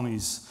sort of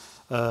Connie's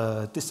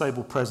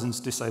disabled presence,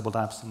 disabled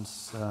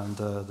absence, and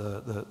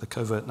the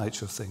covert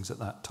nature of things at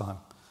that time.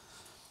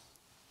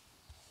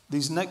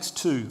 These next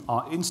two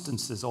are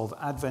instances of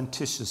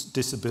adventitious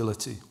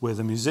disability, where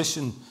the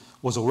musician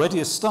was already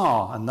a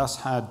star and thus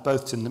had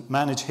both to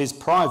manage his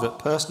private,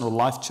 personal,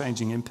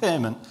 life-changing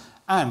impairment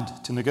and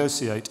to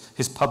negotiate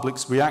his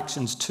public's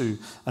reactions to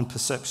and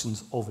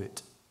perceptions of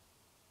it.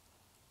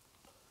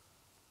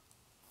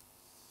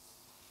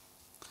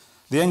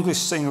 The English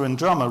singer and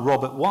drummer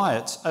Robert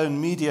Wyatt's own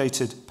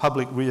mediated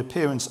public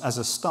reappearance as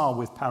a star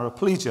with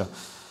paraplegia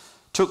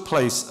took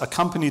place,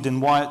 accompanied in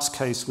Wyatt's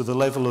case with a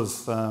level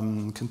of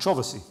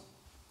controversy.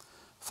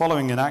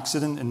 Following an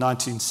accident in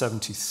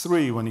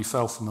 1973 when he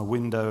fell from a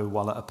window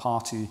while at a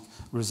party,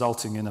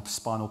 resulting in a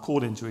spinal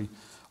cord injury,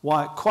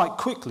 Wyatt quite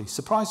quickly,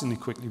 surprisingly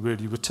quickly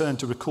really, returned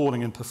to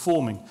recording and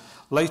performing,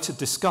 later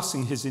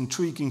discussing his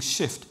intriguing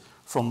shift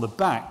from the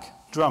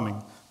back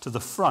drumming to the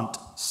front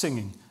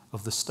singing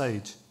of the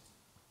stage.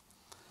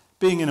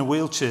 Being in a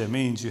wheelchair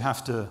means you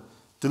have to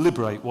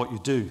deliberate what you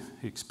do,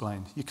 he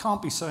explained. You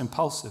can't be so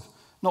impulsive.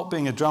 Not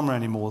being a drummer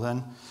anymore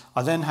then,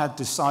 I then had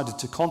decided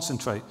to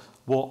concentrate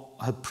what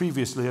had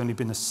previously only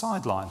been a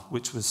sideline,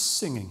 which was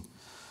singing.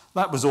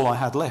 That was all I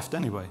had left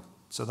anyway,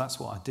 so that's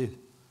what I did.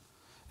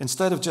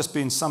 Instead of just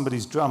being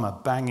somebody's drummer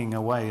banging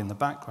away in the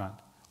background,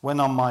 when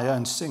I'm my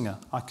own singer,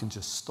 I can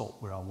just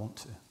stop where I want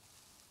to.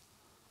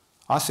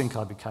 I think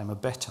I became a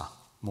better,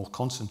 more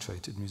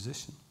concentrated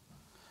musician.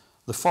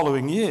 The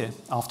following year,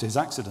 after his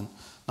accident,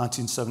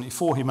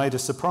 1974, he made a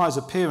surprise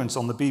appearance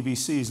on the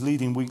BBC's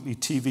leading weekly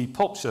TV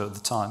pop show at the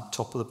time,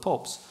 Top of the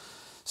Pops,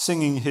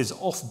 singing his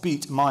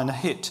offbeat minor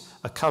hit,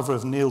 a cover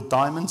of Neil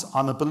Diamond's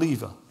I'm a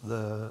Believer,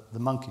 the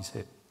Monkees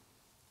hit.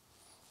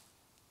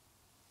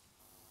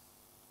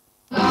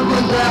 Love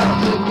was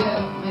out to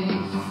get me,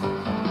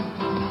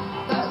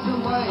 that's the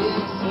way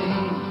it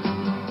seems.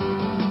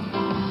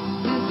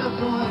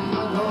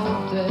 Disappointment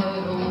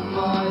haunted all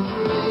my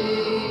dreams.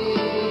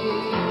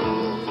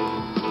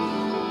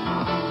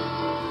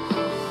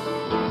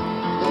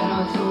 Then I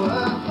saw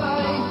her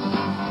face,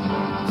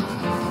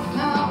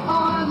 now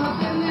I'm a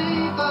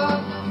believer,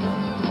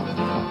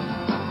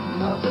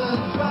 not a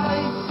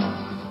trace.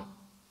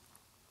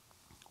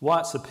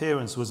 Wyatt's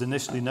appearance was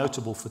initially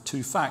notable for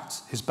two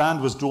facts. His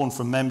band was drawn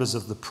from members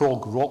of the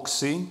prog rock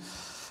scene,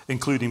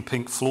 including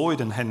Pink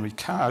Floyd and Henry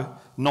Cow,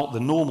 not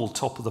the normal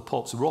Top of the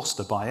Pops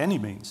roster by any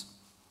means.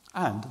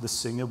 And the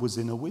singer was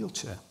in a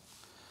wheelchair.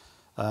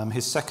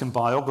 His second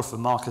biographer,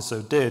 Marcus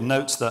O'Dea,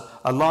 notes that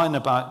a line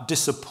about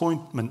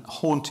disappointment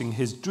haunting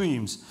his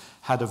dreams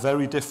had a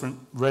very different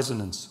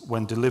resonance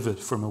when delivered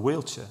from a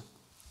wheelchair.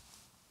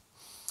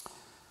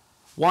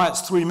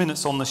 Wyatt's 3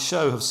 minutes on the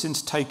show have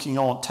since taken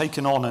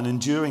on an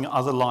enduring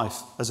other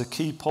life as a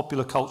key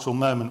popular cultural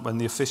moment when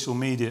the official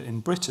media in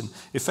Britain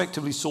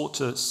effectively sought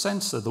to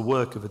censor the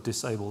work of a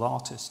disabled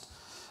artist.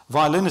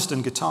 Violinist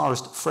and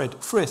guitarist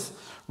Fred Frith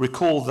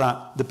recalled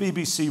that the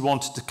BBC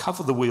wanted to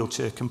cover the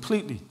wheelchair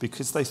completely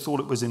because they thought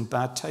it was in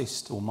bad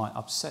taste or might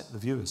upset the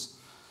viewers.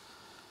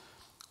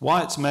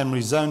 Wyatt's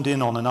memory zoned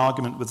in on an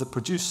argument with the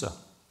producer.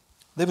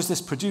 There was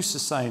this producer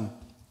saying,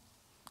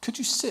 "Could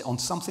you sit on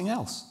something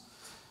else?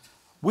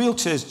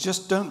 Wheelchairs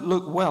just don't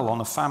look well on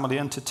a family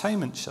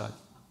entertainment show."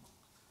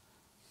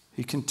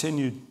 He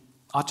continued,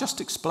 "I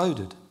just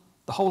exploded.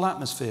 The whole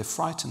atmosphere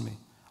frightened me.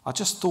 I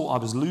just thought I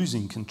was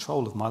losing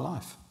control of my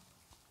life."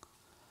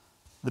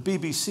 The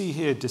BBC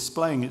here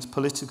displaying its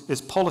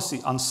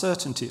policy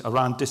uncertainty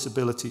around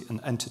disability and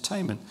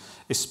entertainment,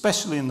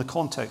 especially in the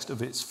context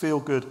of its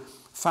feel-good,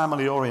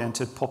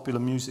 family-oriented popular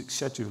music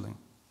scheduling.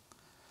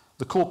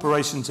 The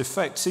corporation's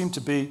effect seemed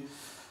to be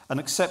an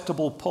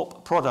acceptable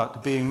pop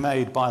product being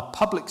made by a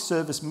public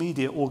service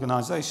media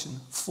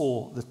organisation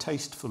for the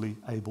tastefully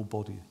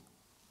able-bodied.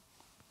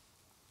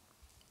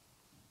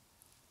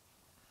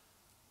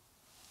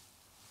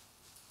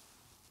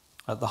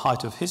 At the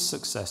height of his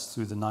success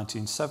through the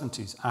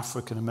 1970s,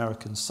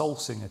 African-American soul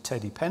singer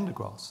Teddy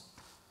Pendergrass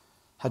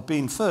had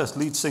been first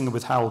lead singer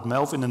with Harold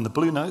Melvin in the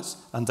Blue Notes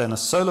and then a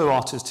solo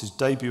artist whose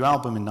debut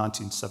album in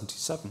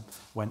 1977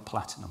 went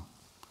platinum.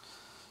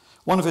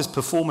 One of his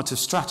performative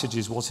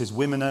strategies was his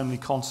women-only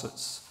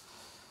concerts,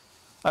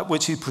 at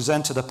which he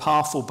presented a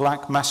powerful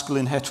black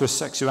masculine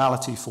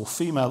heterosexuality for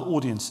female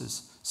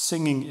audiences,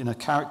 singing in a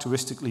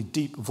characteristically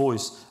deep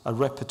voice a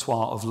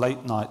repertoire of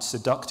late-night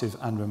seductive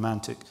and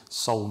romantic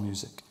soul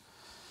music.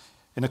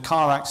 In a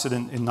car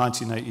accident in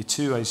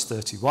 1982, aged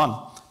 31,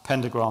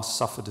 Pendergrass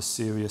suffered a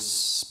serious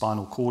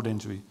spinal cord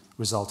injury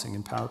resulting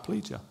in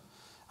paraplegia.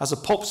 As a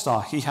pop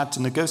star, he had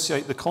to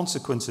negotiate the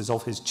consequences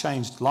of his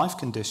changed life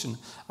condition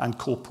and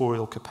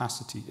corporeal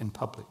capacity in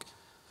public.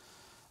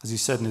 As he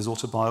said in his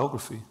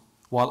autobiography,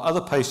 while other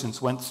patients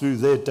went through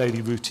their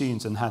daily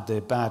routines and had their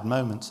bad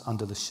moments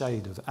under the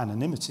shade of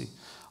anonymity,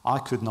 I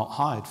could not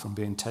hide from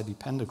being Teddy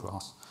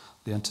Pendergrass,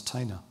 the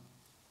entertainer.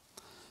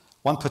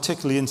 One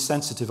particularly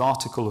insensitive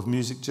article of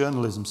music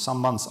journalism some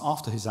months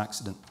after his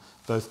accident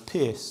both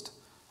pierced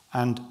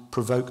and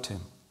provoked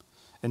him.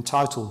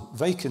 Entitled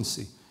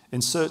 "Vacancy,"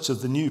 in search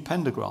of the new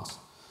Pendergrass.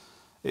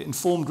 It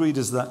informed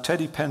readers that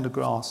Teddy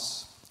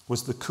Pendergrass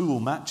was the cool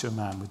macho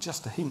man with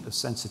just a hint of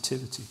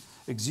sensitivity,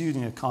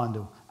 exuding a kind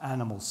of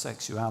animal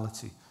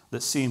sexuality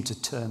that seemed to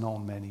turn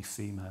on many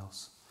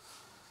females.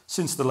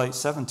 Since the late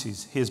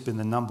 70s, he has been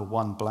the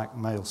 #1 black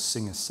male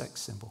singer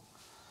sex symbol.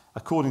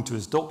 According to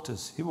his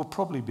doctors, he will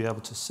probably be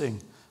able to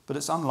sing, but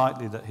it's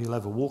unlikely that he'll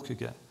ever walk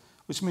again,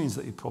 which means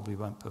that he probably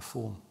won't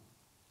perform.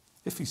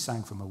 If he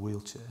sang from a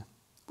wheelchair,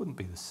 it wouldn't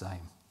be the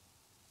same.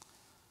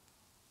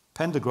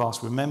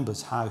 Pendergrass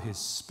remembers how his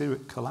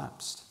spirit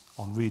collapsed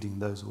on reading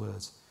those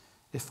words.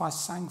 If I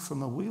sang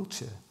from a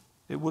wheelchair,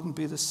 it wouldn't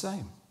be the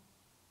same.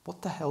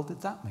 What the hell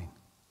did that mean?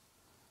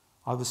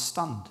 I was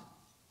stunned,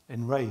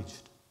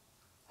 enraged,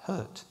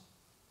 hurt,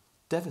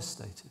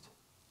 devastated.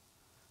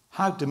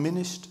 How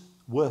diminished,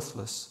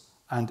 worthless,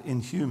 and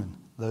inhuman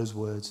those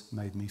words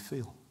made me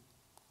feel.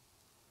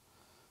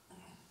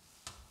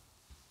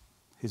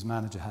 His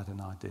manager had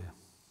an idea.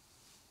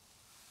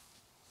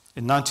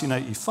 In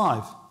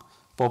 1985,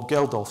 Bob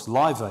Geldof's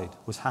Live Aid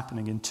was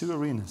happening in 2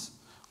 arenas,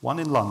 one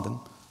in London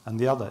and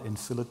the other in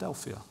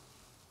Philadelphia,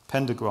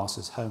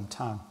 Pendergrass's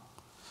hometown.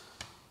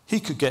 He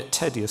could get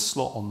Teddy a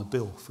slot on the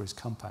bill for his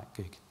compact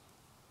gig.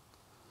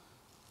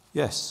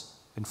 Yes,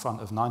 in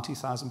front of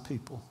 90,000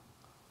 people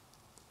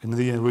in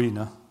the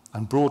arena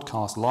and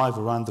broadcast live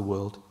around the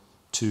world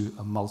to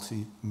a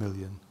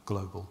multi-million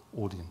global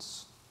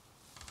audience.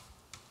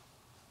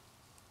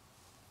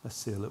 Let's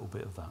see a little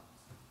bit of that.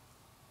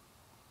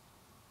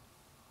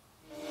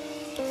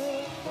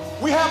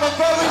 We have a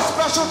very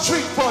special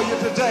treat for you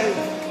today.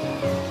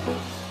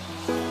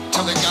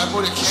 Tell the guy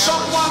put a camera.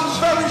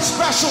 Someone very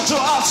special to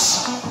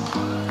us.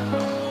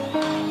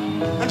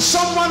 And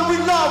someone we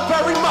love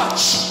very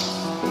much.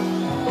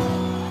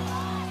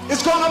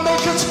 Is going to make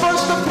his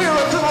first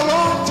appearance in a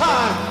long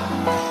time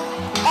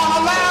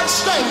on a live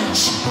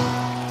stage.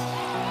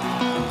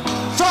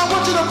 So I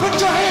want you to put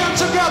your hands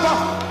together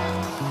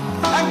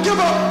and give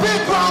a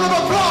big round of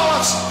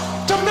applause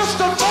to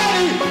Mr.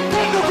 Teddy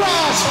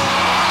Pendergrass.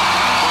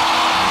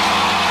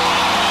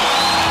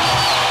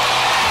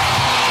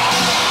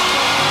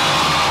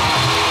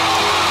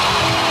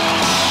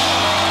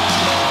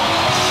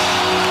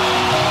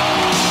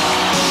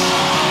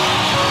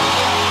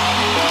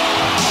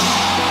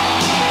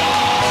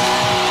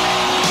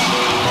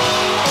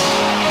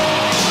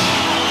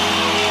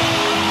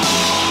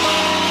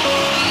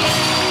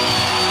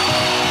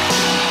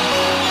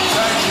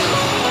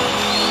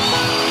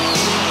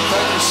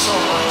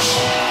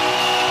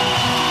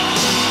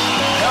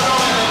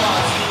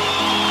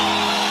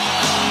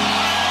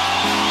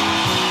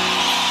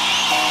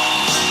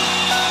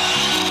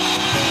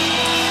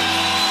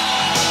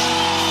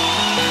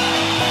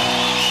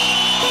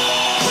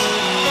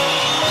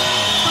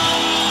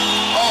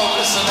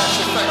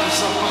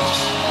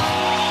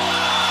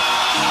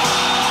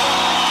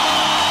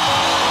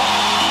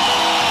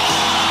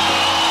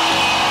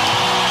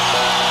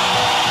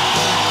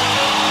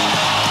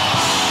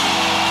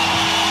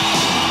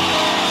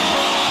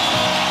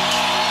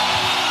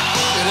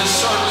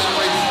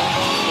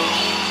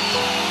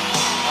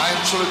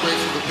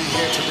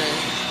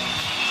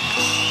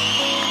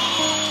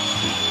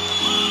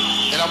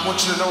 I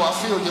want you to know I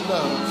feel your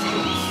love.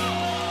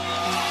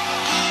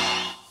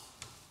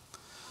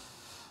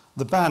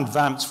 The band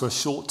vamps for a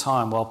short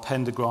time while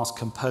Pendergrass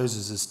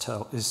composes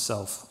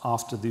himself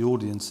after the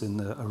audience in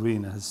the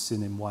arena has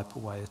seen him wipe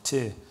away a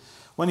tear.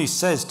 When he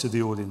says to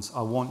the audience,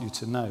 I want you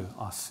to know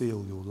I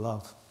feel your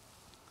love.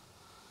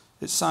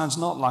 It sounds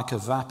not like a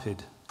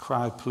vapid,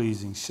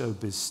 crowd-pleasing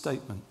showbiz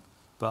statement,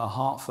 but a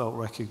heartfelt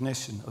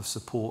recognition of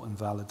support and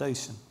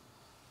validation.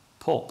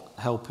 Pop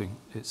helping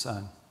its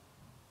own.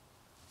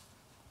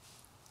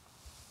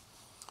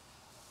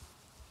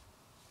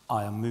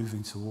 I am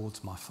moving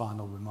towards my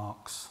final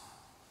remarks.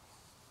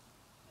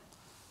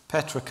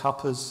 Petra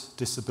Kuppers,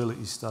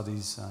 disability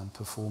studies and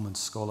performance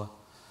scholar,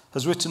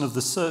 has written of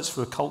the search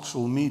for a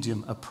cultural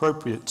medium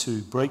appropriate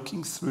to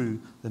breaking through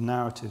the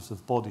narratives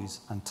of bodies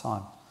and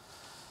time.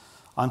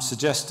 I'm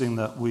suggesting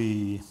that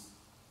we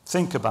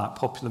think about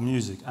popular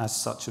music as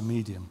such a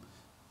medium.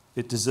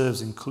 It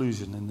deserves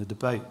inclusion in the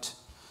debate.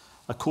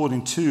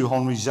 According to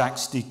Henri Jacques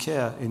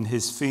Sticker in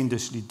his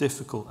fiendishly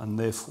difficult and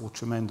therefore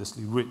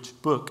tremendously rich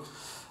book,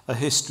 A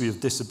History of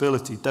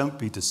Disability, don't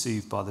be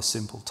deceived by the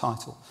simple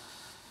title.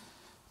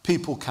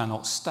 People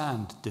cannot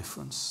stand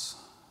difference.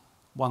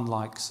 One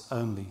likes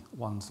only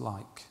one's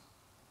like.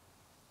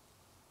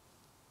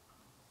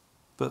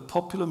 But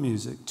popular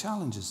music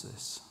challenges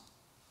this.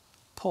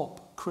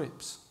 Pop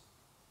crips.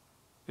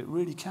 It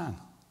really can.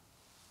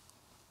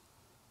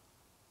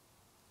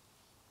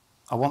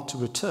 I want to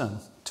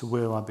return to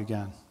where I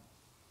began,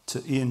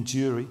 to Ian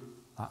Dury,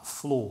 that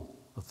floor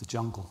of the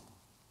jungle.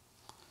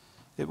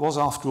 It was,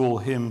 after all,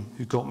 him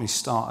who got me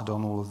started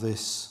on all of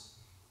this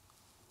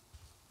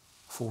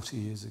 40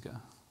 years ago.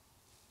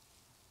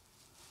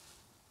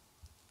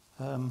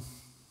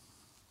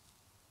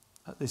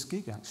 At this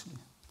gig, actually,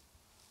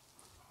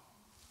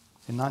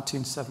 in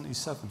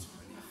 1977.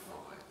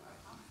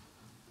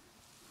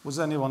 Was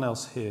anyone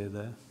else here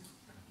there?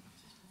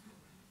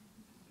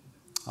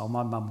 Oh,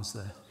 my mum was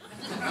there.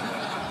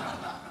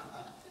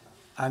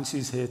 And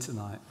she's here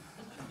tonight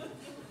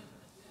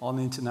on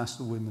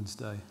International Women's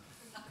Day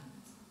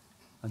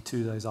and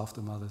 2 days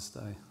after Mother's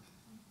Day.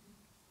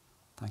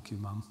 Thank you,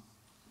 Mum.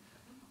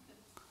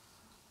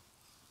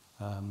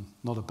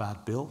 Not a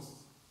bad bill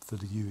for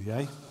the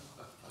UEA.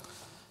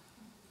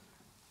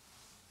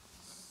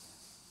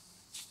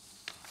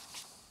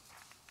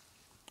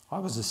 I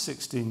was a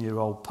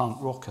 16-year-old punk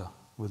rocker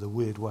with a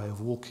weird way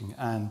of walking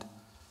and,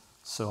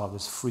 so I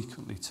was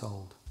frequently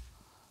told,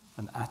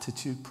 an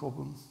attitude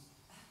problem.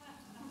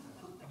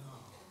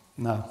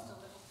 No.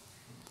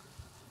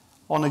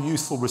 On a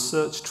youthful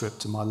research trip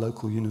to my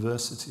local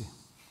university,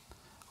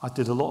 I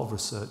did a lot of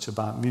research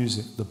about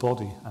music, the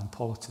body, and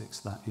politics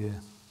that year.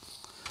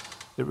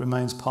 It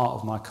remains part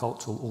of my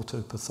cultural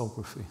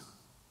autopathography.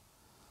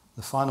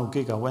 The final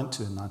gig I went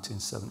to in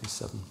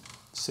 1977,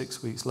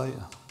 6 weeks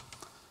later,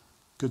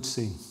 good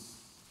scene,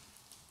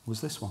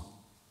 was this one.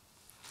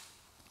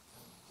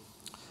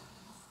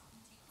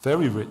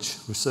 Very rich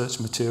research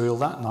material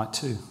that night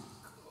too.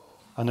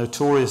 A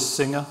notorious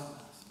singer,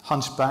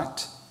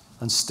 hunchbacked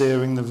and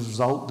staring the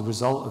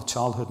result of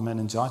childhood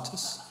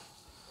meningitis.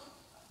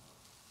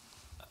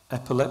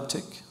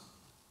 Epileptic,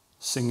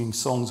 singing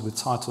songs with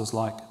titles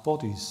like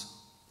Bodies.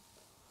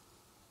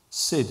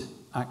 Sid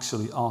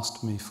actually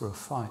asked me for a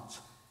fight.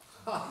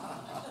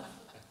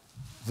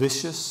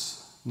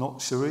 Vicious, not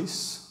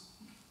Charisse.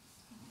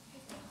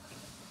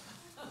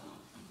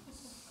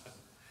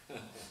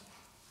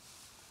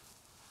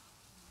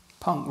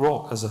 Punk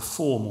rock as a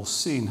form or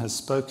scene has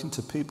spoken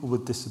to people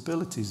with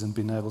disabilities and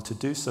been able to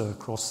do so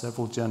across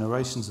several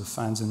generations of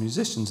fans and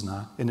musicians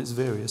now in its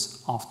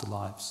various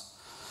afterlives.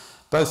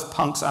 Both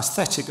punk's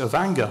aesthetic of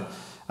anger,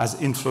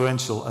 as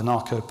influential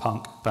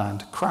anarcho-punk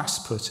band Crass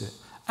put it,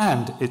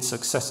 and its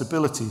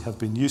accessibility have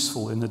been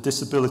useful in the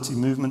disability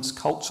movement's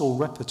cultural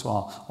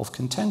repertoire of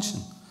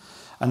contention,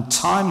 and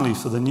timely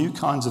for the new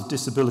kinds of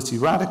disability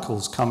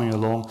radicals coming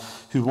along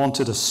who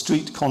wanted a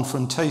street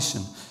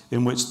confrontation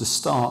in which the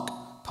stark,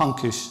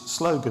 punkish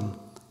slogan,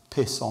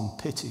 "Piss on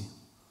Pity,"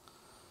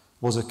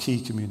 was a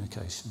key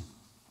communication.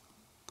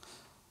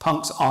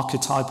 Punk's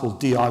archetypal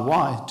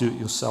DIY,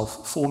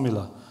 do-it-yourself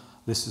formula,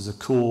 this is a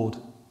chord,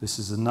 this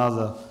is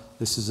another,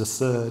 this is a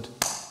third.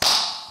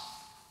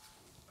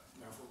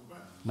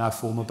 Now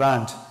form a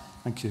band.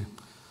 Thank you.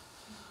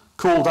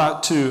 Called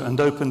out to and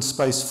opened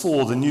space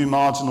for the new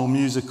marginal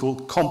musical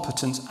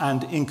competence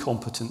and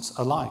incompetence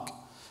alike.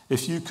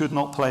 If you could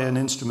not play an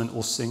instrument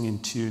or sing in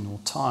tune or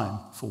time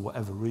for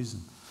whatever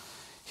reason,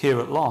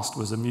 here at last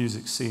was a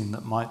music scene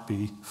that might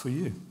be for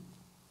you.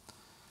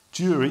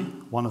 Jury,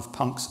 one of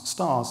punk's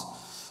stars,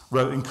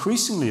 wrote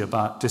increasingly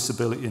about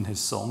disability in his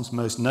songs,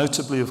 most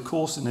notably, of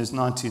course, in his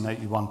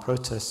 1981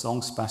 protest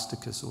song,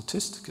 Spasticus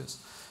Autisticus.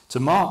 To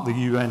mark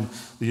the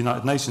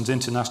United Nations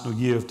International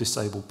Year of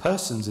Disabled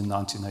Persons in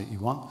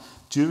 1981,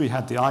 Jury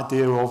had the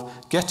idea of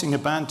getting a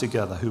band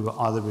together who were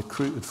either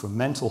recruited from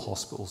mental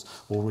hospitals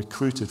or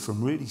recruited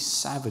from really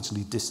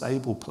savagely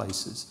disabled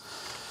places.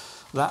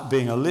 That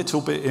being a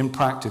little bit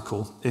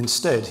impractical,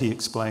 instead, he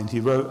explained, he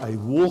wrote a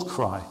war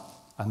cry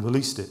and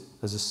released it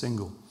as a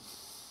single.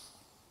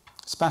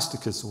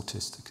 Spasticus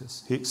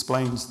Autisticus. He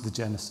explains the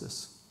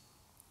genesis.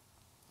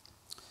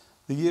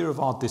 The year of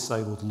our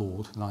disabled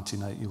Lord,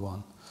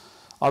 1981,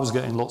 I was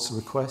getting lots of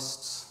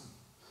requests.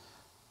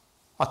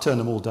 I turned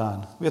them all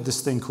down. We had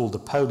this thing called the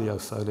polio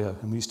folio,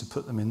 and we used to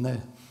put them in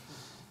there.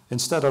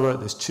 Instead, I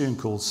wrote this tune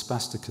called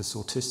Spasticus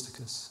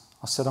Autisticus.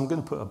 I said, I'm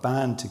going to put a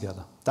band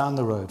together down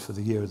the road for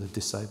the year of the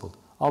disabled.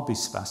 I'll be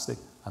spastic,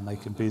 and they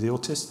can be the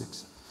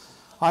autistics.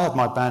 I had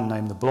my band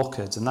name the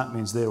Blockheads, and that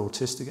means they're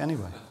autistic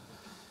anyway.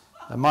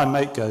 And my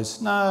mate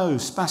goes, no,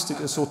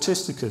 Spasticus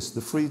Autisticus,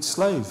 the freed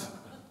slave.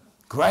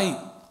 Great,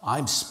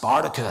 I'm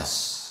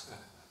Spartacus.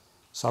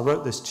 So I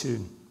wrote this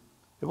tune.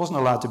 It wasn't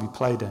allowed to be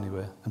played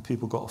anywhere, and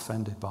people got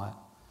offended by it.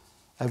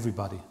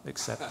 Everybody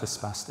except the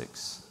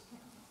Spastics.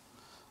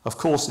 Of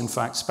course, in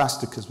fact,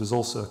 Spasticus was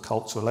also a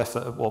cultural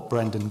effort at what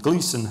Brendan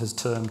Gleeson has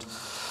termed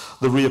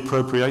the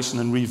reappropriation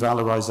and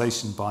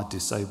revalorization by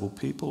disabled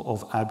people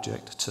of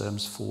abject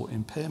terms for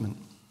impairment.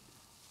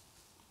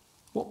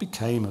 What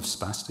became of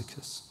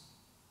Spasticus?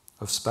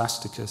 Of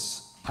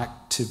Spasticus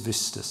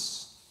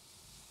activistus?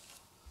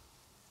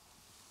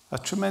 A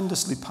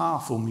tremendously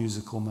powerful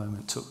musical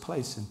moment took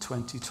place in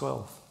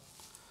 2012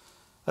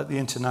 at the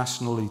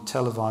internationally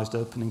televised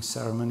opening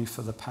ceremony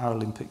for the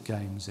Paralympic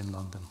Games in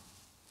London.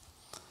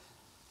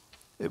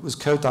 It was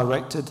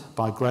co-directed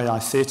by Grey Eye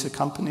Theatre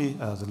Company,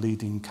 the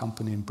leading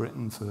company in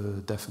Britain for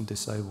deaf and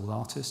disabled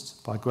artists,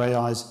 by Grey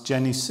Eye's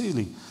Jenny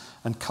Seeley,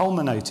 and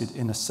culminated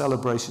in a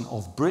celebration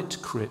of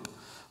Brit Crip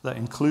that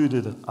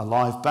included a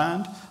live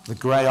band, the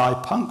Grey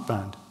Eye Punk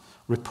Band,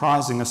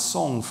 reprising a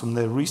song from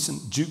their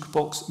recent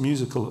jukebox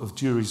musical of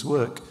Jury's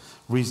work,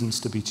 Reasons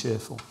to be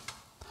Cheerful,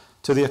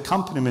 to the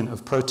accompaniment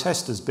of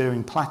protesters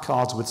bearing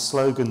placards with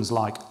slogans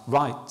like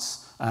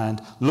rights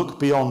and look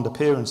beyond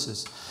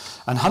appearances,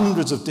 and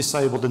hundreds of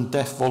disabled and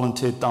deaf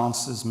volunteer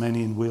dancers,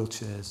 many in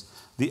wheelchairs.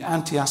 the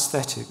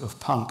anti-aesthetic of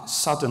punk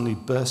suddenly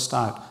burst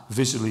out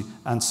visually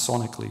and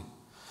sonically.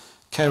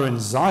 Karen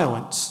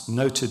Ziowentz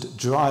noted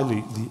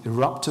dryly the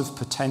eruptive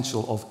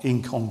potential of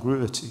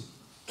incongruity.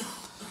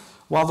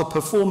 While the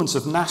performance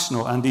of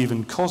national and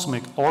even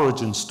cosmic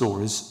origin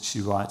stories,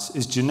 she writes,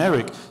 is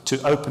generic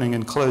to opening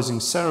and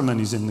closing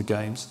ceremonies in the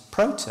games,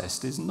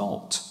 protest is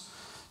not.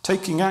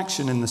 Taking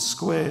action in the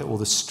square or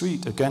the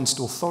street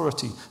against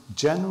authority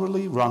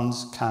generally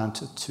runs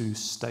counter to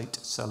state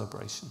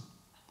celebration.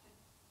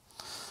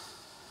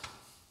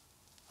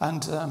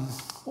 And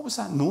what was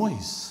that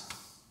noise?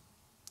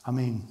 I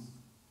mean,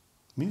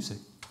 music.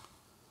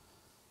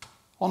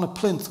 On a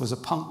plinth was a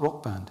punk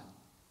rock band.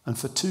 And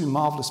for 2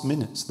 marvellous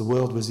minutes, the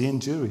world was Ian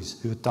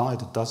Dury's, who had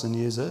died a dozen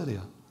years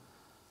earlier.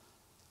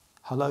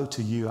 Hello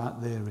to you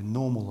out there in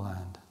normal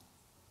land,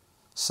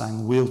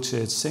 sang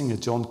wheelchaired singer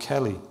John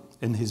Kelly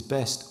in his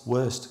best,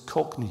 worst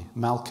Cockney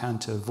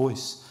malcanto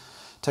voice,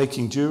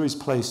 taking Dury's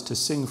place to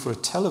sing for a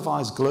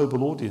televised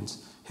global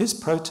audience his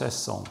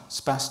protest song,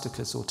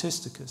 Spasticus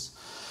Autisticus,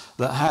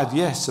 that had,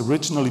 yes,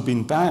 originally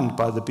been banned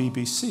by the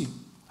BBC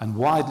and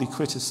widely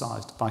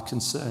criticised by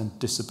concerned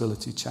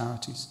disability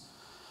charities.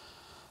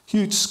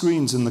 Huge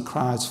screens in the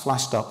crowds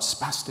flashed up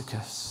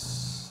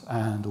Spasticus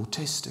and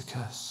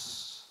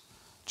Autisticus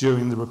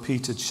during the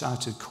repeated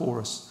shouted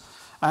chorus,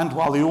 and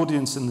while the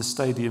audience in the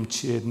stadium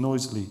cheered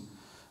noisily,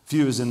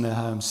 viewers in their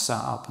homes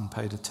sat up and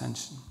paid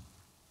attention.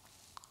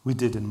 We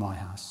did in my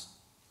house.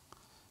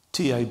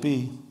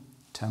 TAB,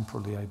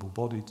 temporarily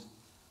able-bodied.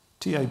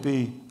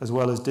 TAB, as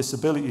well as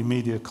disability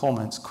media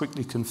comments,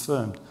 quickly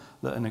confirmed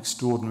that an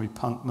extraordinary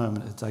punk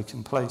moment had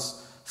taken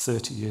place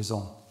 30 years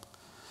on.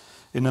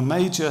 In a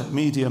major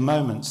media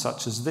moment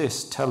such as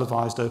this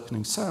televised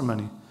opening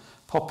ceremony,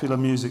 popular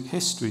music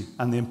history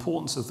and the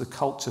importance of the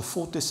culture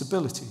for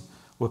disability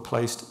were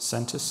placed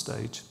centre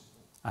stage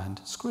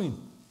and screen.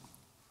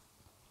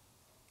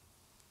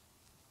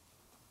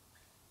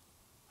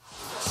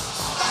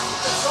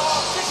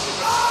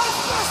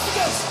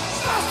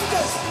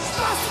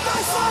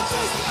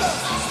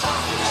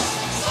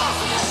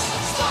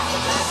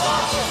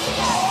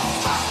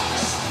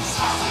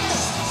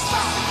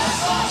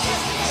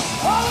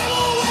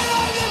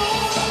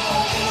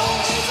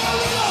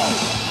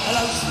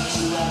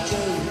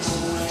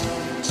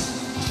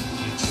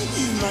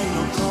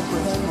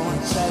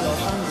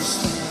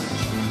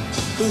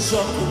 Cause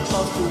up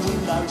above the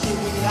window,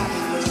 giving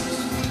happy looks.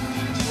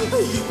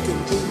 You can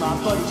be my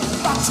buddy,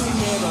 but you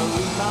never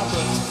read my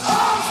books.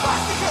 Oh,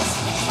 Spasticus,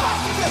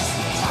 Spasticus,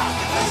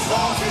 Spasticus,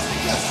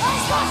 Autisticus.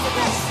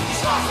 Spasticus,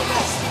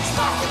 Spasticus,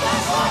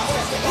 Spasticus,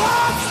 Autisticus.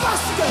 Oh,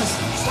 Spasticus,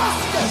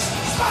 Spasticus,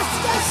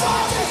 Spasticus,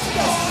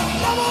 Autisticus.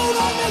 Double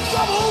on the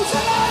troubles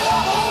and I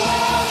love all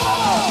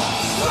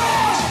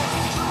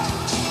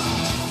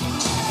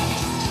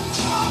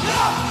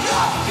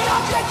Get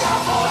up, get down,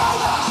 fall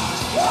over.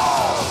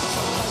 Whoa!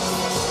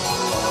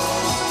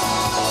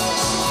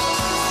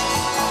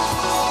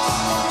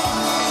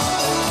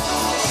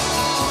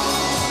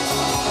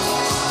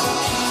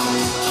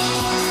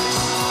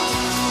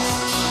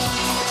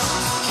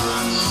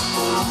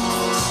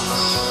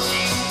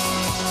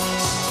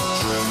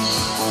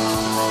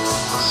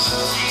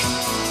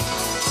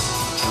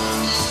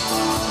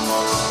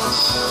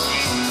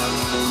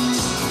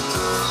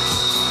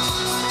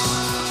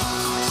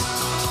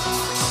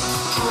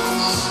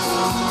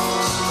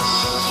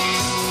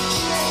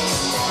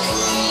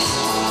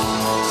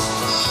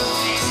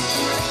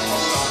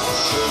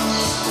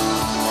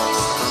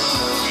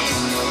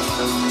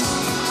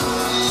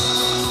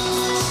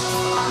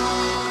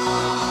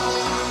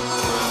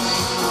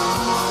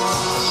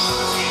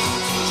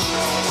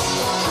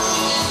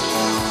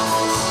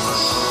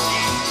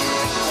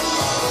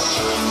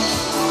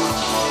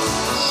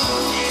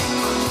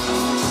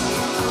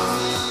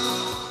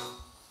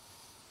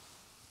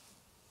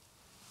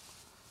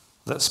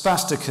 That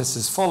Spasticus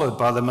is followed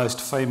by the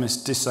most famous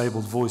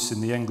disabled voice in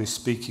the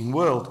English-speaking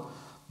world,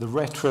 the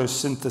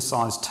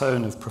retro-synthesized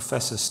tone of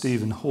Professor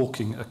Stephen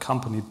Hawking,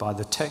 accompanied by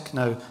the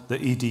techno, the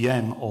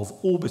EDM of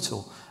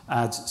Orbital,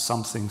 adds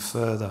something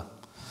further.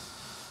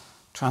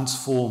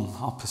 Transform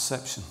our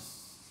perception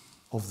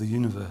of the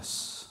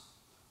universe.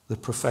 The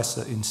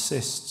professor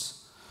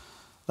insists.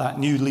 That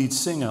new lead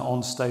singer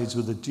on stage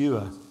with a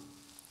duo,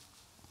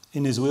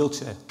 in his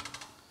wheelchair.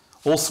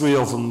 All 3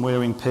 of them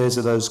wearing pairs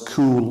of those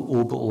cool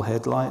orbital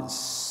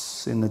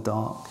headlights in the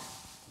dark.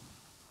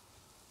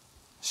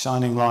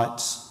 Shining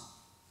lights,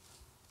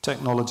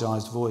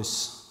 technologized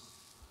voice,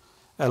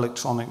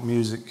 electronic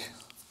music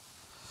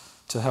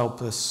to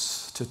help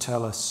us, to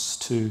tell us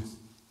to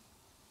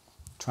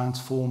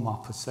transform our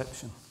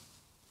perception.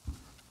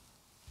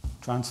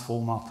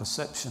 Transform our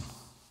perception.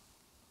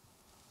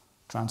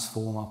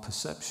 Transform our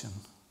perception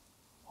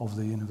of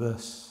the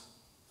universe.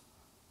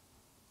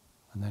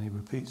 And then he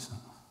repeats it.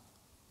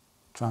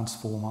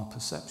 Transform our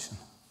perception.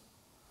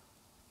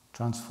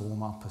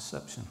 Transform our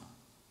perception.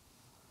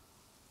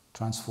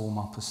 Transform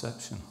our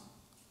perception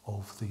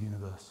of the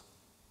universe.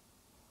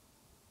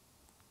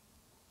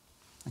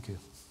 Thank you.